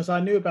 because I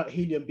knew about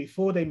helium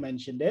before they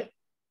mentioned it,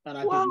 and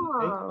I did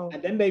nothing.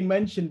 And then they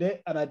mentioned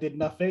it, and I did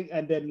nothing.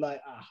 And then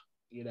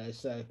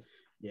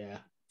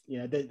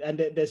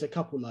there's a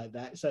couple like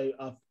that. So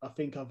I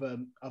think I've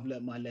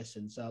learned my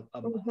lesson. So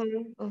I'm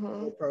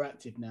more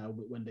proactive now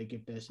when they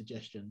give their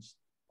suggestions.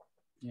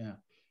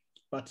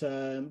 But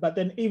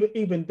then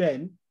even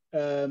then,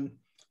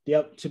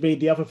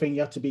 the other thing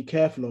you have to be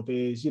careful of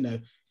is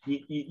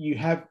you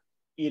have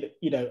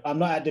I'm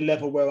not at the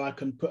level where I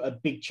can put a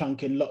big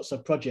chunk in lots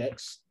of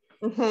projects.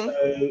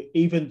 So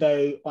even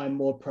though I'm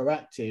more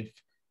proactive,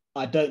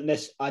 I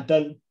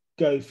don't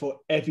go for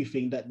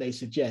everything that they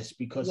suggest,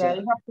 because you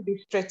have to be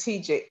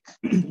strategic.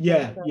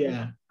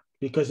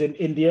 Because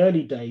in the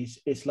early days,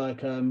 it's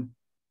like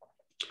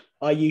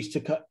I used to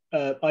cut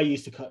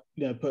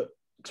put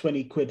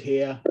 20 quid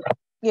here,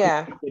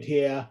 50 quid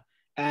here,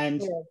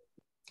 and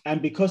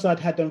because I'd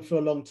had them for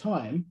a long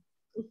time,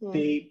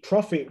 the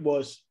profit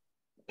was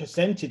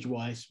percentage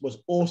wise was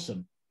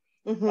awesome.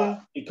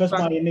 But because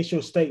my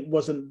initial stake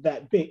wasn't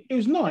that big, it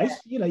was nice.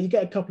 You know, you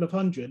get a couple of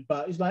hundred,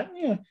 but it's like,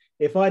 yeah,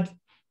 if I'd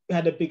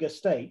had a bigger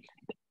stake,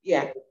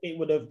 it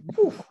would have,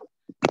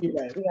 you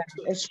know. Yeah,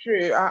 it's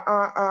true.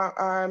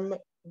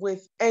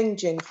 With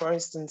engine, for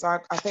instance, I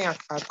think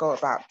I got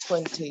about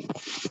 20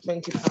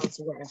 pounds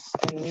worth,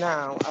 and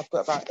now I've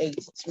got about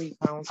 83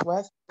 pounds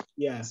worth.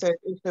 Yeah. So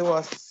if it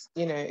was,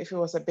 you know, if it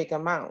was a big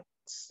amount,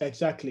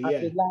 exactly,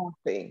 I'd be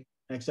laughing.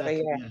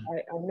 Exactly.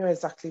 But I know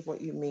exactly what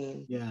you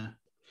mean. Yeah.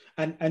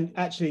 And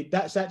actually,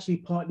 that's actually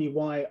partly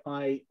why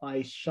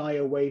I shy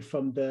away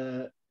from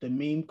the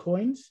meme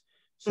coins.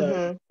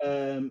 So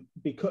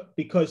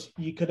because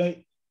you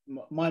could,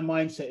 my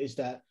mindset is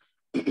that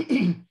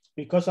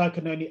because I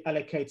can only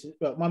allocate,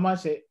 well, my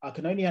mindset, I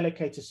can only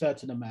allocate a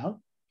certain amount,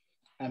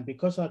 and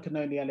because I can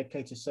only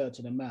allocate a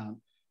certain amount,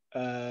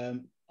 I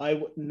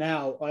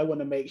want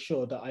to make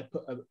sure that I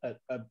put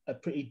a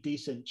pretty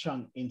decent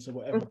chunk into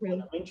whatever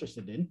I'm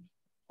interested in.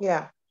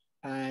 Yeah.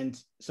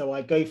 And so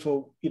I go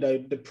for, you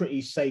know, the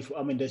pretty safe.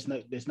 I mean, there's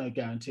no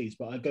guarantees,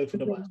 but I go for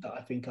the ones that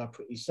I think are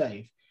pretty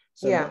safe.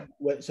 So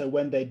so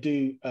when they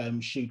do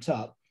shoot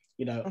up,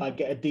 you know, I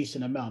get a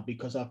decent amount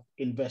because I've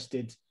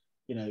invested,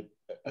 you know,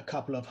 a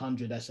couple of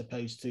hundred as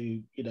opposed to,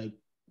 you know,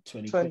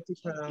 20 pounds.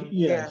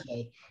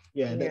 So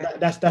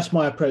that's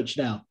my approach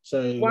now.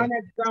 So one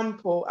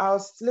example, I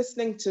was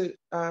listening to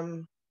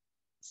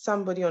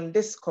somebody on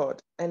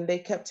Discord, and they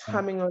kept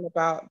humming on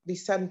about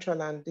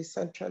Decentraland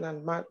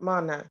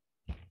mana.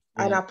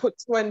 And I put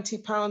 20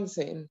 pounds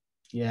in.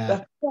 Yeah.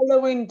 The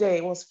following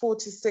day was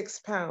 46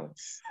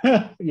 pounds.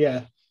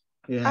 Yeah.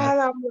 And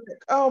I'm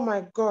like, oh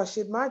my gosh,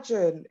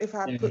 imagine if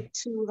I put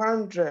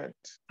 200.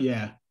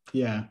 Yeah.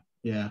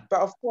 But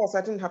of course,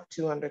 I didn't have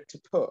 200 to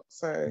put.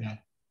 So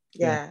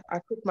I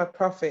took my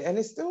profit, and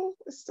it's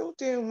still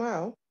doing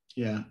well.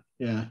 Yeah.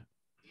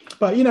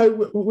 But you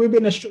know, we'll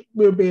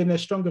be in a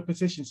stronger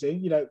position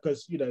soon, you know,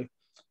 because, you know,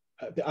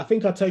 I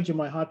think I told you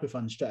my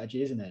hyperfund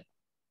strategy, isn't it?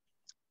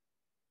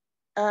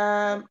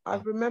 I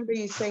remember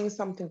you saying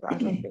something, but I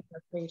don't think I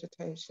paid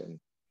attention.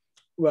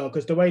 Well,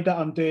 because the way that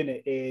I'm doing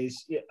it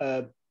is, if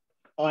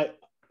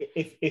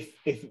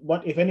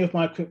any of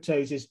my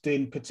cryptos is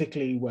doing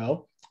particularly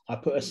well, I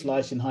put a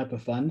slice in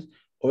hyperfund,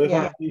 or if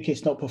I think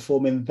it's not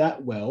performing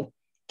that well,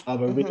 I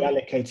will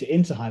reallocate it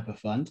into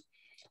hyperfund.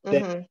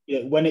 Then,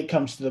 you know, when it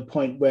comes to the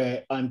point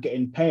where I'm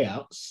getting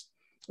payouts,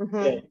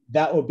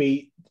 that will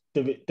be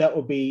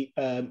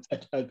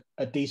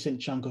a decent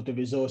chunk of the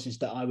resources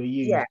that I will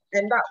use. Yeah,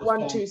 and that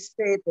one too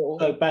stable.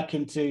 Go back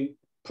into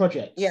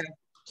projects. Yeah.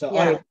 So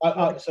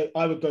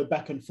I would go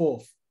back and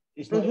forth.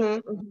 It's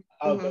not.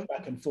 I'll go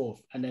back and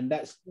forth, and then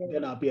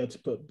then I'll be able to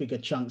put bigger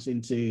chunks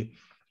into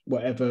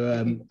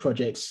whatever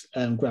projects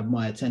grab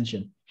my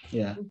attention.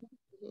 Yeah.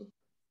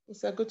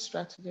 It's a good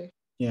strategy.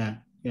 Yeah.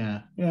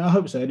 I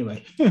hope so.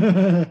 Anyway.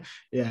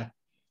 Yeah.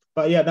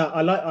 But yeah, no,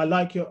 I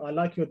like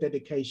your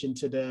dedication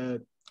to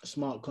the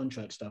smart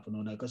contract stuff and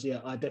all that, because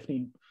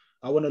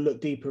I want to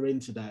look deeper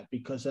into that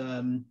because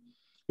I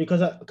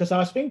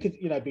was thinking,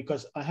 you know,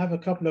 because I have a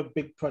couple of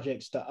big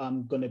projects that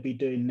I'm going to be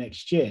doing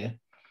next year,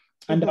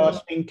 and I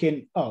was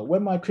thinking, oh,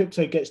 when my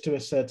crypto gets to a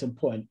certain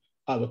point,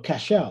 I will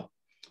cash out.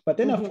 But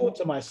then I thought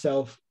to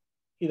myself,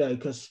 you know,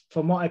 because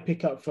from what I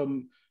pick up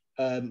from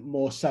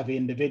more savvy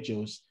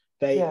individuals,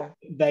 they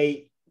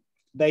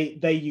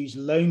use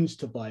loans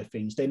to buy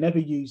things. They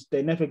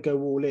never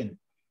go all in.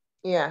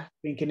 Yeah.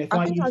 Thinking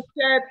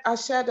I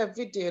shared a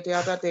video the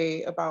other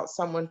day about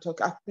someone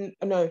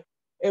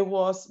it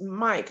was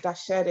Mike that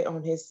shared it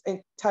on his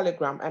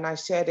Telegram, and I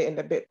shared it in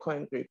the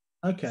Bitcoin group.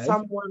 Okay.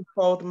 Someone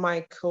called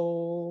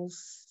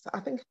Michael's,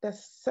 I think the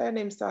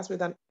surname starts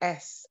with an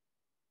S,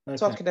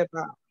 talking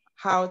about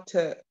how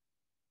to,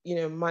 you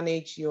know,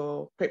 manage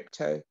your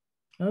crypto.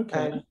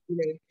 Okay. And, you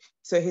know,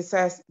 so he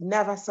says,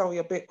 never sell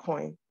your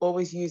Bitcoin.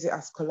 Always use it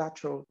as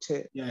collateral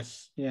too.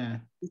 Yes. Yeah.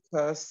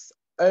 Because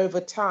over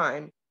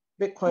time,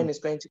 Bitcoin is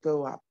going to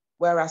go up,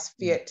 whereas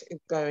fiat is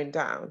going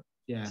down.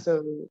 Yeah.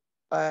 So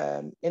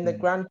in the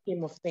grand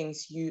scheme of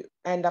things, you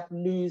end up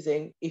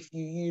losing if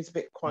you use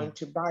Bitcoin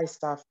to buy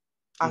stuff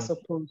as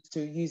opposed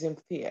to using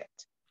fiat.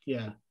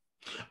 Yeah.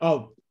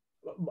 Oh,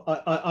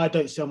 I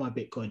don't sell my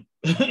Bitcoin.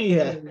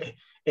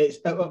 It's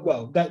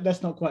well,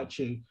 that's not quite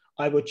true.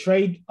 I would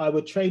trade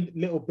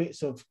little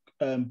bits of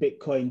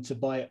Bitcoin to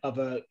buy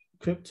other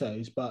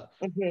cryptos, but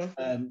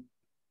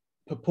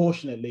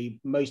proportionately,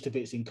 most of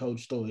it's in cold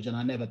storage, and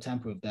I never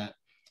tamper with that.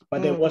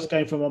 But then what's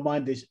going through my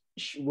mind is,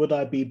 would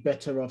I be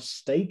better off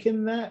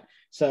staking that?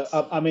 So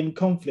I'm in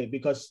conflict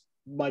because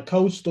my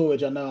cold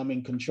storage, I know I'm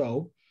in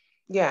control.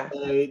 Yeah.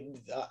 So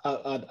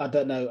I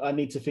don't know. I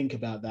need to think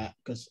about that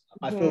because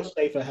I feel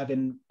safer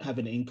having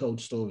it in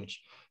cold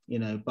storage, you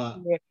know. But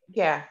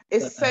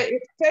it's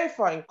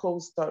safer in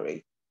cold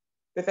storage,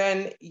 but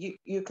then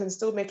you can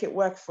still make it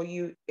work for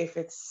you if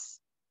it's,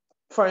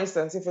 for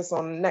instance, if it's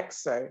on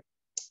Nexo,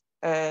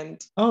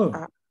 and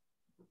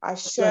I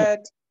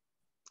shared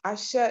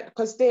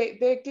because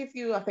they give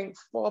you, I think,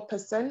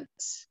 4%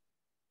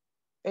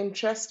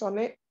 interest on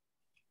it.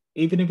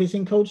 Even if it's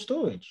in cold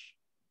storage?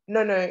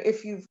 No,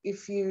 if you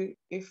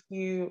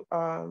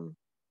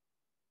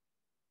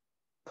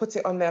put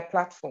it on their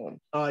platform.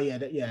 Oh yeah,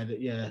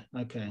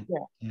 okay.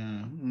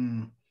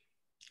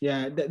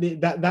 Yeah.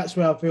 That's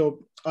where I feel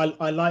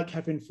I like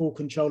having full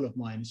control of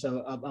mine.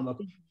 So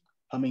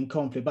I'm in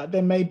conflict, but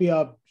then maybe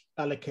I'll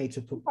allocate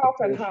a Half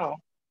and half.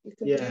 You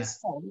can do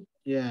some.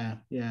 Yeah.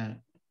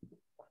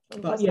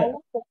 But yeah,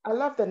 I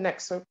love the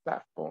Nexo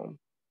platform.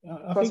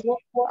 Because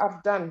what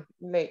I've done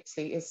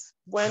lately is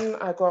when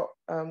I got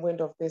wind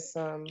of this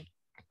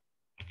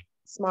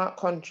smart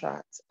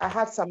contract, I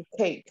had some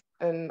cake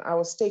and I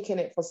was taking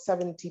it for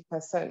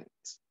 70%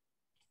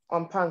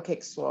 on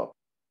PancakeSwap.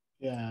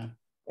 Yeah.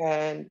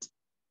 And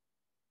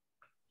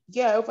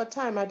yeah, over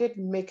time I did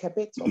make a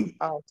bit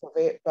out of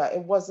it, but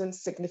it wasn't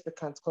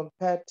significant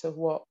compared to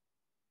what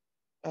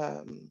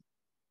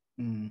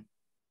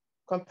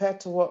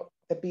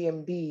the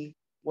BNB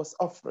was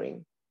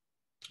offering.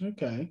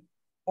 Okay.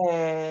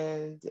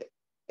 And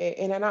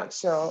in a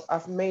nutshell,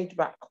 I've made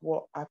back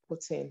what I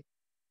put in.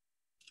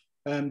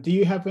 Do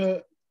you have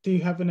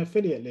an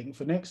affiliate link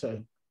for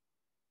Nexo?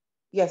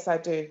 Yes, I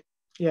do.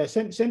 Yeah,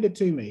 send it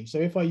to me. So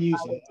if I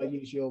use it, I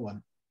use your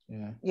one.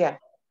 Yeah. Yeah,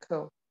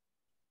 cool.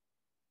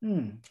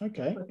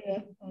 Okay.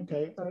 Yeah.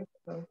 Okay.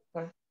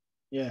 Sorry.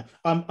 Yeah.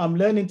 I'm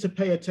learning to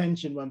pay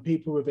attention when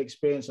people with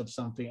experience of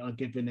something are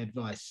giving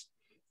advice.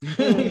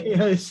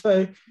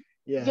 So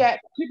yeah. Yeah,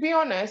 to be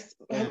honest,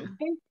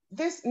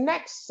 this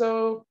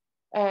Nexo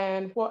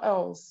and what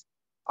else?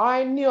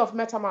 I knew of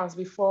MetaMask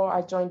before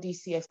I joined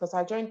DCX because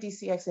I joined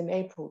DCX in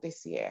April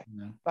this year.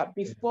 Yeah. But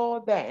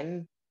before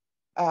then,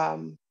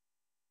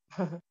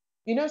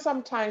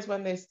 sometimes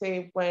when they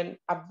say when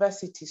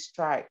adversity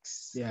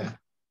strikes,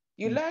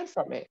 you learn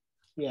from it.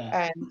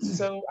 Yeah. And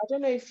so I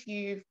don't know if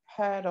you've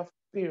heard of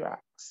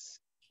Birax.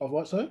 Of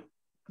what, sir?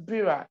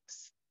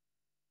 Birax.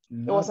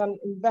 No. It was an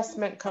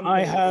investment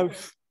company. I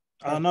have.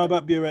 I know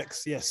about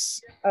Burex,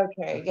 yes.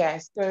 Okay,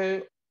 yes.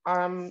 So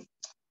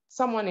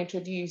someone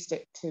introduced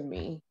it to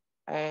me,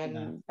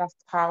 and that's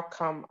how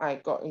come I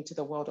got into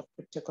the world of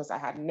crypto, because I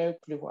had no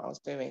clue what I was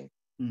doing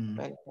when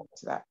it came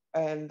to that.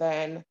 And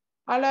then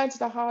I learned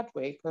the hard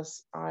way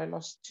because I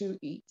lost 2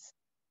 ETH.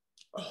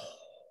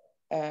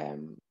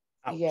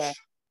 Yeah.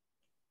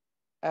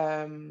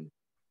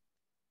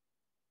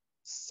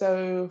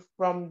 So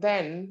from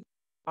then,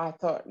 I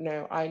thought,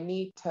 no, I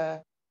need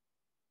to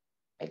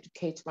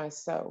educate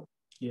myself.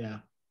 Yeah.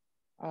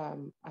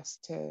 As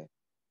to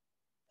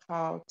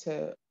how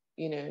to,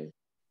 Go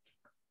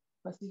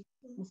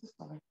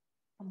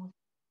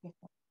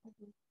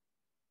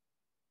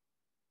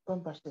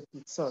and brush the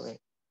teeth. Sorry.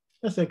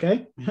 That's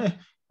okay.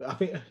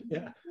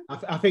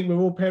 I think we're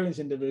all parents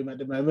in the room at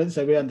the moment,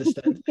 so we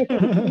understand.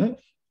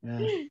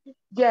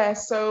 Yeah.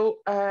 So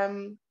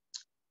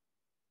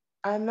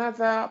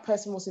another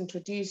person was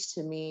introduced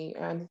to me,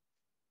 and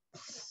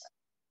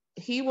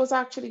he was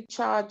actually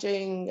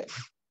charging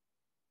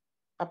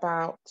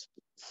about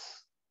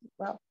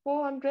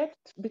 400,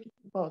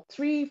 well,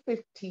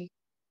 350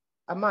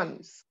 a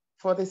month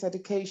for this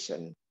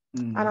education.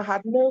 And I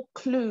had no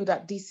clue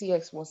that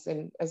DCX was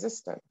in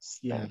existence.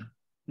 Yeah.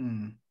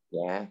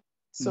 Yeah.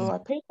 So I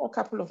paid for a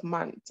couple of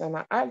months, and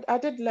I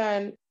did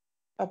learn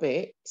a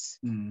bit.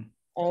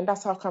 And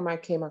that's how come I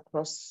came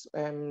across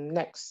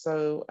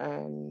Nexo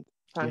and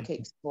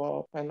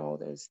PancakeSwap and all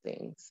those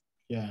things.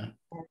 Yeah.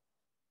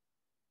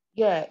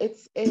 Yeah,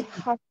 it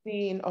has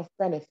been of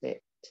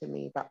benefit to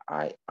me, but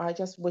I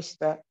just wish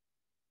that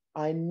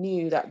I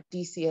knew that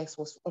DCX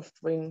was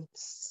offering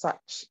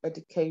such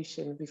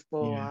education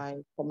before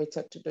I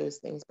committed to those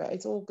things. But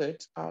it's all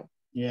good.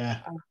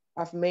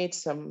 I've made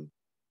some,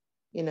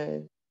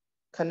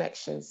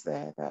 connections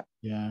there that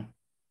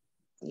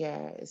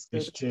it's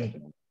good. It's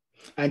true.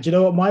 And do you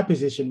know what my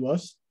position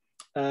was?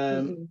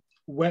 When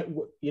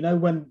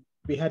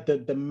we had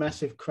the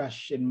massive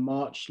crash in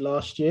March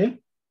last year.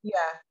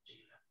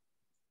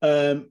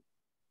 Yeah.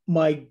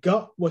 My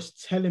gut was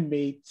telling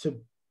me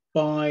to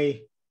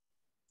buy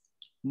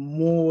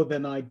more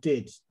than I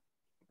did.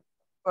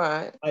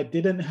 Right. I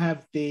didn't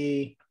have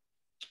the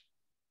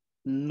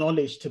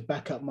knowledge to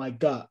back up my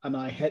gut, and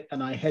I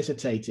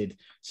hesitated.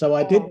 So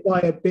I did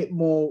buy a bit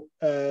more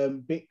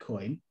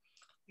Bitcoin,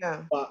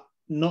 but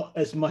not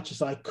as much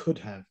as I could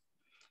have.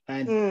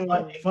 And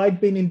if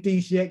I'd been in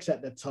DCX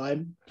at the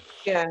time,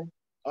 I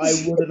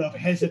wouldn't have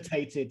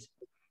hesitated.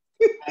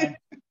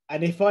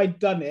 And if I'd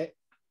done it,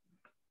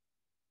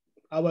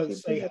 I won't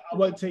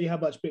tell you how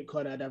much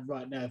Bitcoin I'd have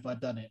right now if I'd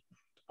done it.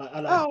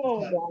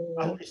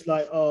 It's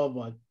like, oh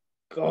my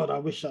God, I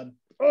wish I'd.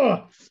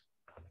 Oh.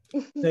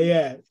 So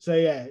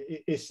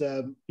it's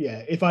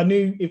If I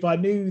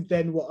knew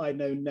then what I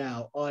know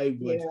now, I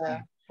would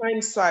have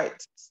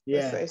hindsight.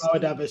 I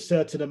would have a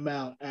certain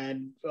amount,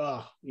 and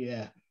I'd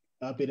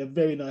be in a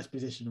very nice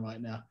position right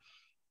now.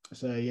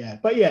 So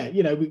but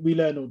we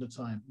learn all the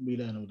time.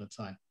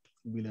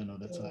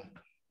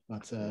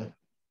 But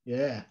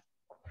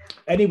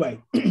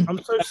anyway,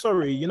 I'm so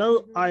sorry.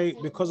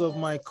 Because of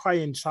my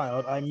crying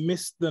child, I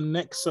missed the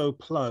Nexo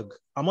plug.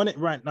 I'm on it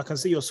right now. I can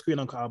see your screen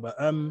on Uncle Albert.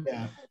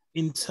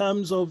 In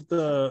terms of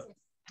the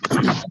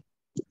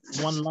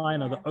one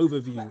liner, the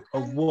overview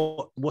of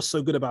what's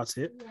so good about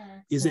it.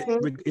 Is it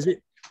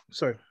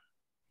sorry?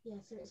 Yeah,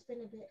 so it's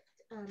been a bit.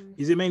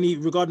 Is it mainly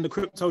regarding the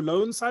crypto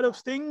loan side of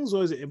things,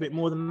 or is it a bit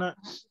more than that?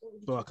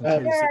 So I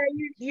can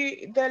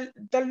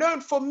the loan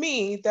for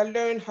me, the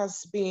loan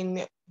has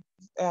been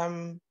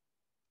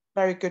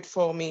very good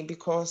for me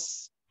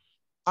because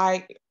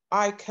I've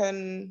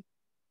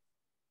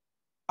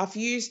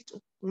used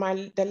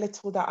the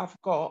little that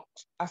I've got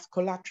as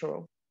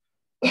collateral.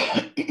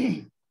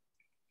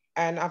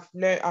 And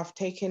I've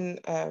taken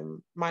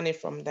money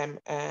from them,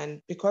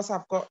 and because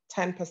I've got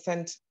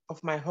 10%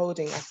 of my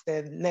holding as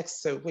the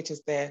Nexo, which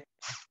is their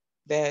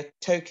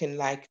token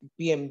like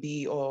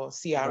BNB or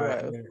CRO.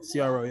 Right, yeah.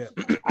 CRO, yeah.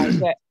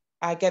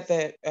 I get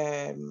the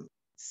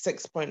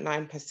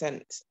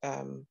 6.9%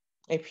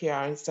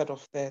 APR instead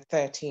of the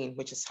 13,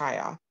 which is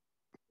higher.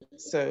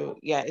 So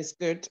yeah, it's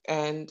good.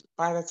 And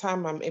by the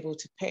time I'm able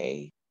to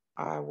pay,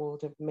 I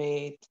would have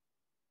made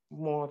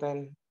more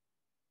than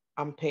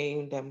I'm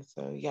paying them.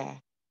 So yeah.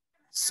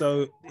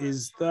 So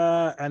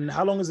and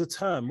how long is the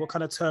term? What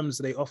kind of terms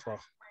do they offer?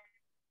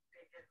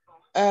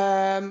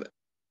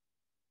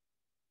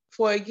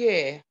 For a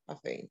year, I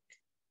think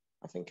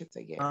it's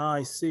a year.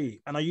 I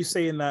see. And are you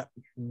saying that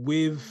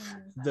with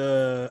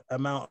the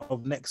amount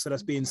of Nexo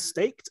that's being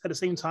staked at the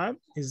same time?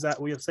 Is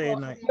that what you're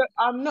saying? Like,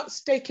 I'm not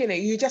staking it.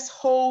 You just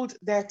hold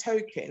their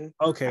token.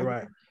 Okay,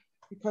 right.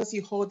 Because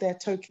you hold their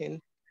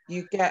token,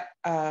 you get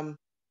 5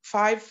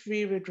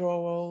 free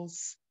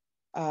withdrawals,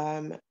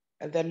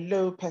 the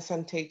low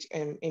percentage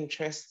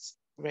interest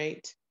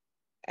rate,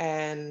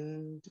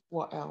 and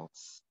what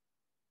else?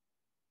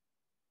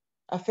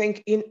 I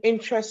think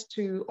interest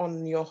too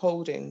on your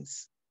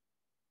holdings.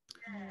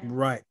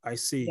 Right, I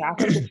see. Yeah, I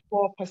think it's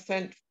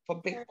 4%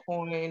 for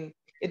Bitcoin.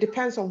 It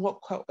depends on what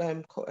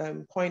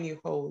coin you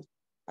hold.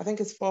 I think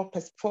it's 4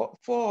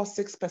 or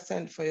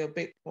 6% for your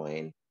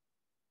Bitcoin,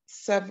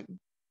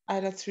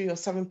 either 3 or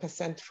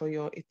 7% for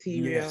your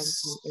Ethereum.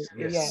 Yes.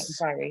 Yeah, it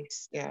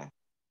varies. Yeah.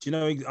 Do you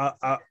know,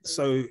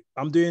 so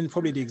I'm doing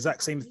probably the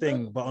exact same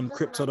thing, but on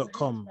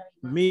crypto.com.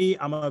 Me,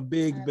 I'm a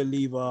big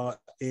believer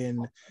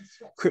in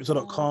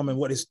crypto.com and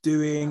what it's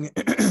doing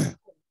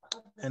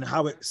and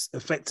how it's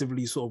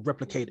effectively sort of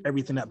replicate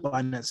everything that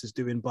Binance is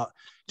doing, but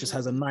just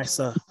has a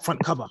nicer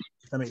front cover,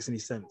 if that makes any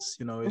sense.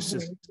 You know, it's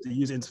just the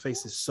user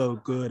interface is so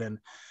good, and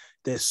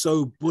they're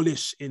so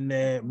bullish in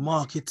their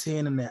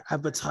marketing and their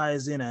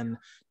advertising and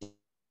the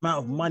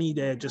amount of money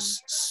they're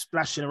just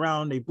splashing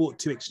around. They bought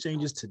 2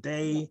 exchanges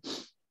today.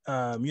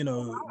 You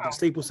know, the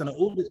Staples Center,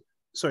 all the,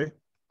 sorry?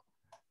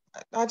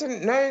 I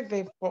didn't know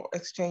they've bought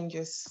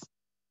exchanges.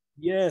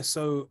 Yeah,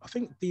 so I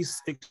think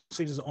these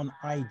exchanges are on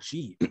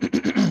IG.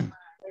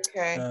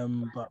 Okay.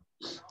 But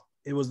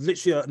it was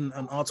literally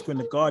an article in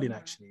The Guardian,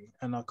 actually,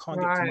 and I can't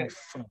get to my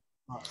phone.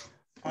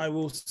 I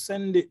will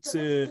send it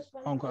to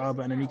Uncle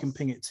Albert and then he can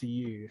ping it to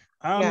you.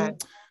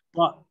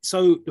 But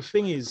so the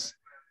thing is,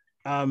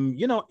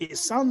 you know, it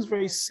sounds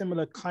very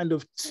similar kind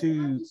of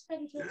to,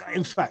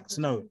 in fact,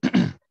 no.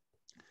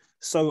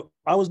 So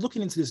I was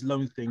looking into this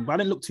loan thing, but I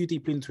didn't look too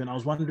deeply into it. And I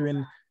was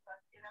wondering,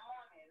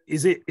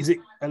 is it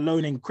a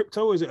loan in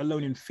crypto or is it a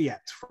loan in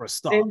fiat for a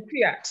start?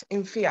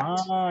 In fiat.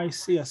 Ah, I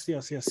see.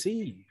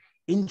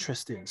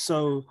 Interesting.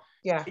 So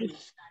yeah,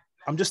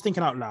 I'm just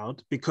thinking out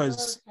loud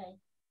because,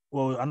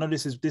 well, I know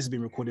this has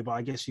been recorded, but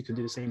I guess you can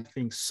do the same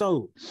thing.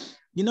 So,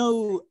 you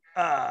know,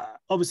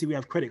 obviously we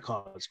have credit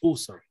cards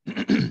also.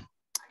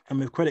 And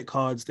with credit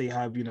cards, they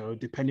have, you know,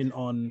 depending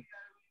on,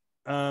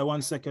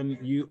 1 second,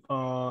 you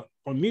are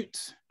on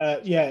mute.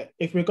 Yeah,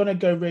 if we're gonna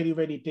go really,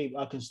 really deep,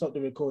 I can stop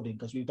the recording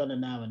because we've done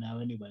an hour now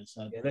anyway.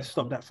 So yeah, let's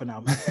stop that for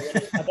now.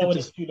 I don't want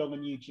it too long on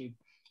YouTube.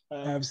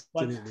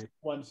 Absolutely.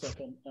 One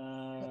second.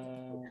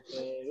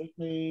 With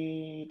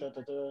me.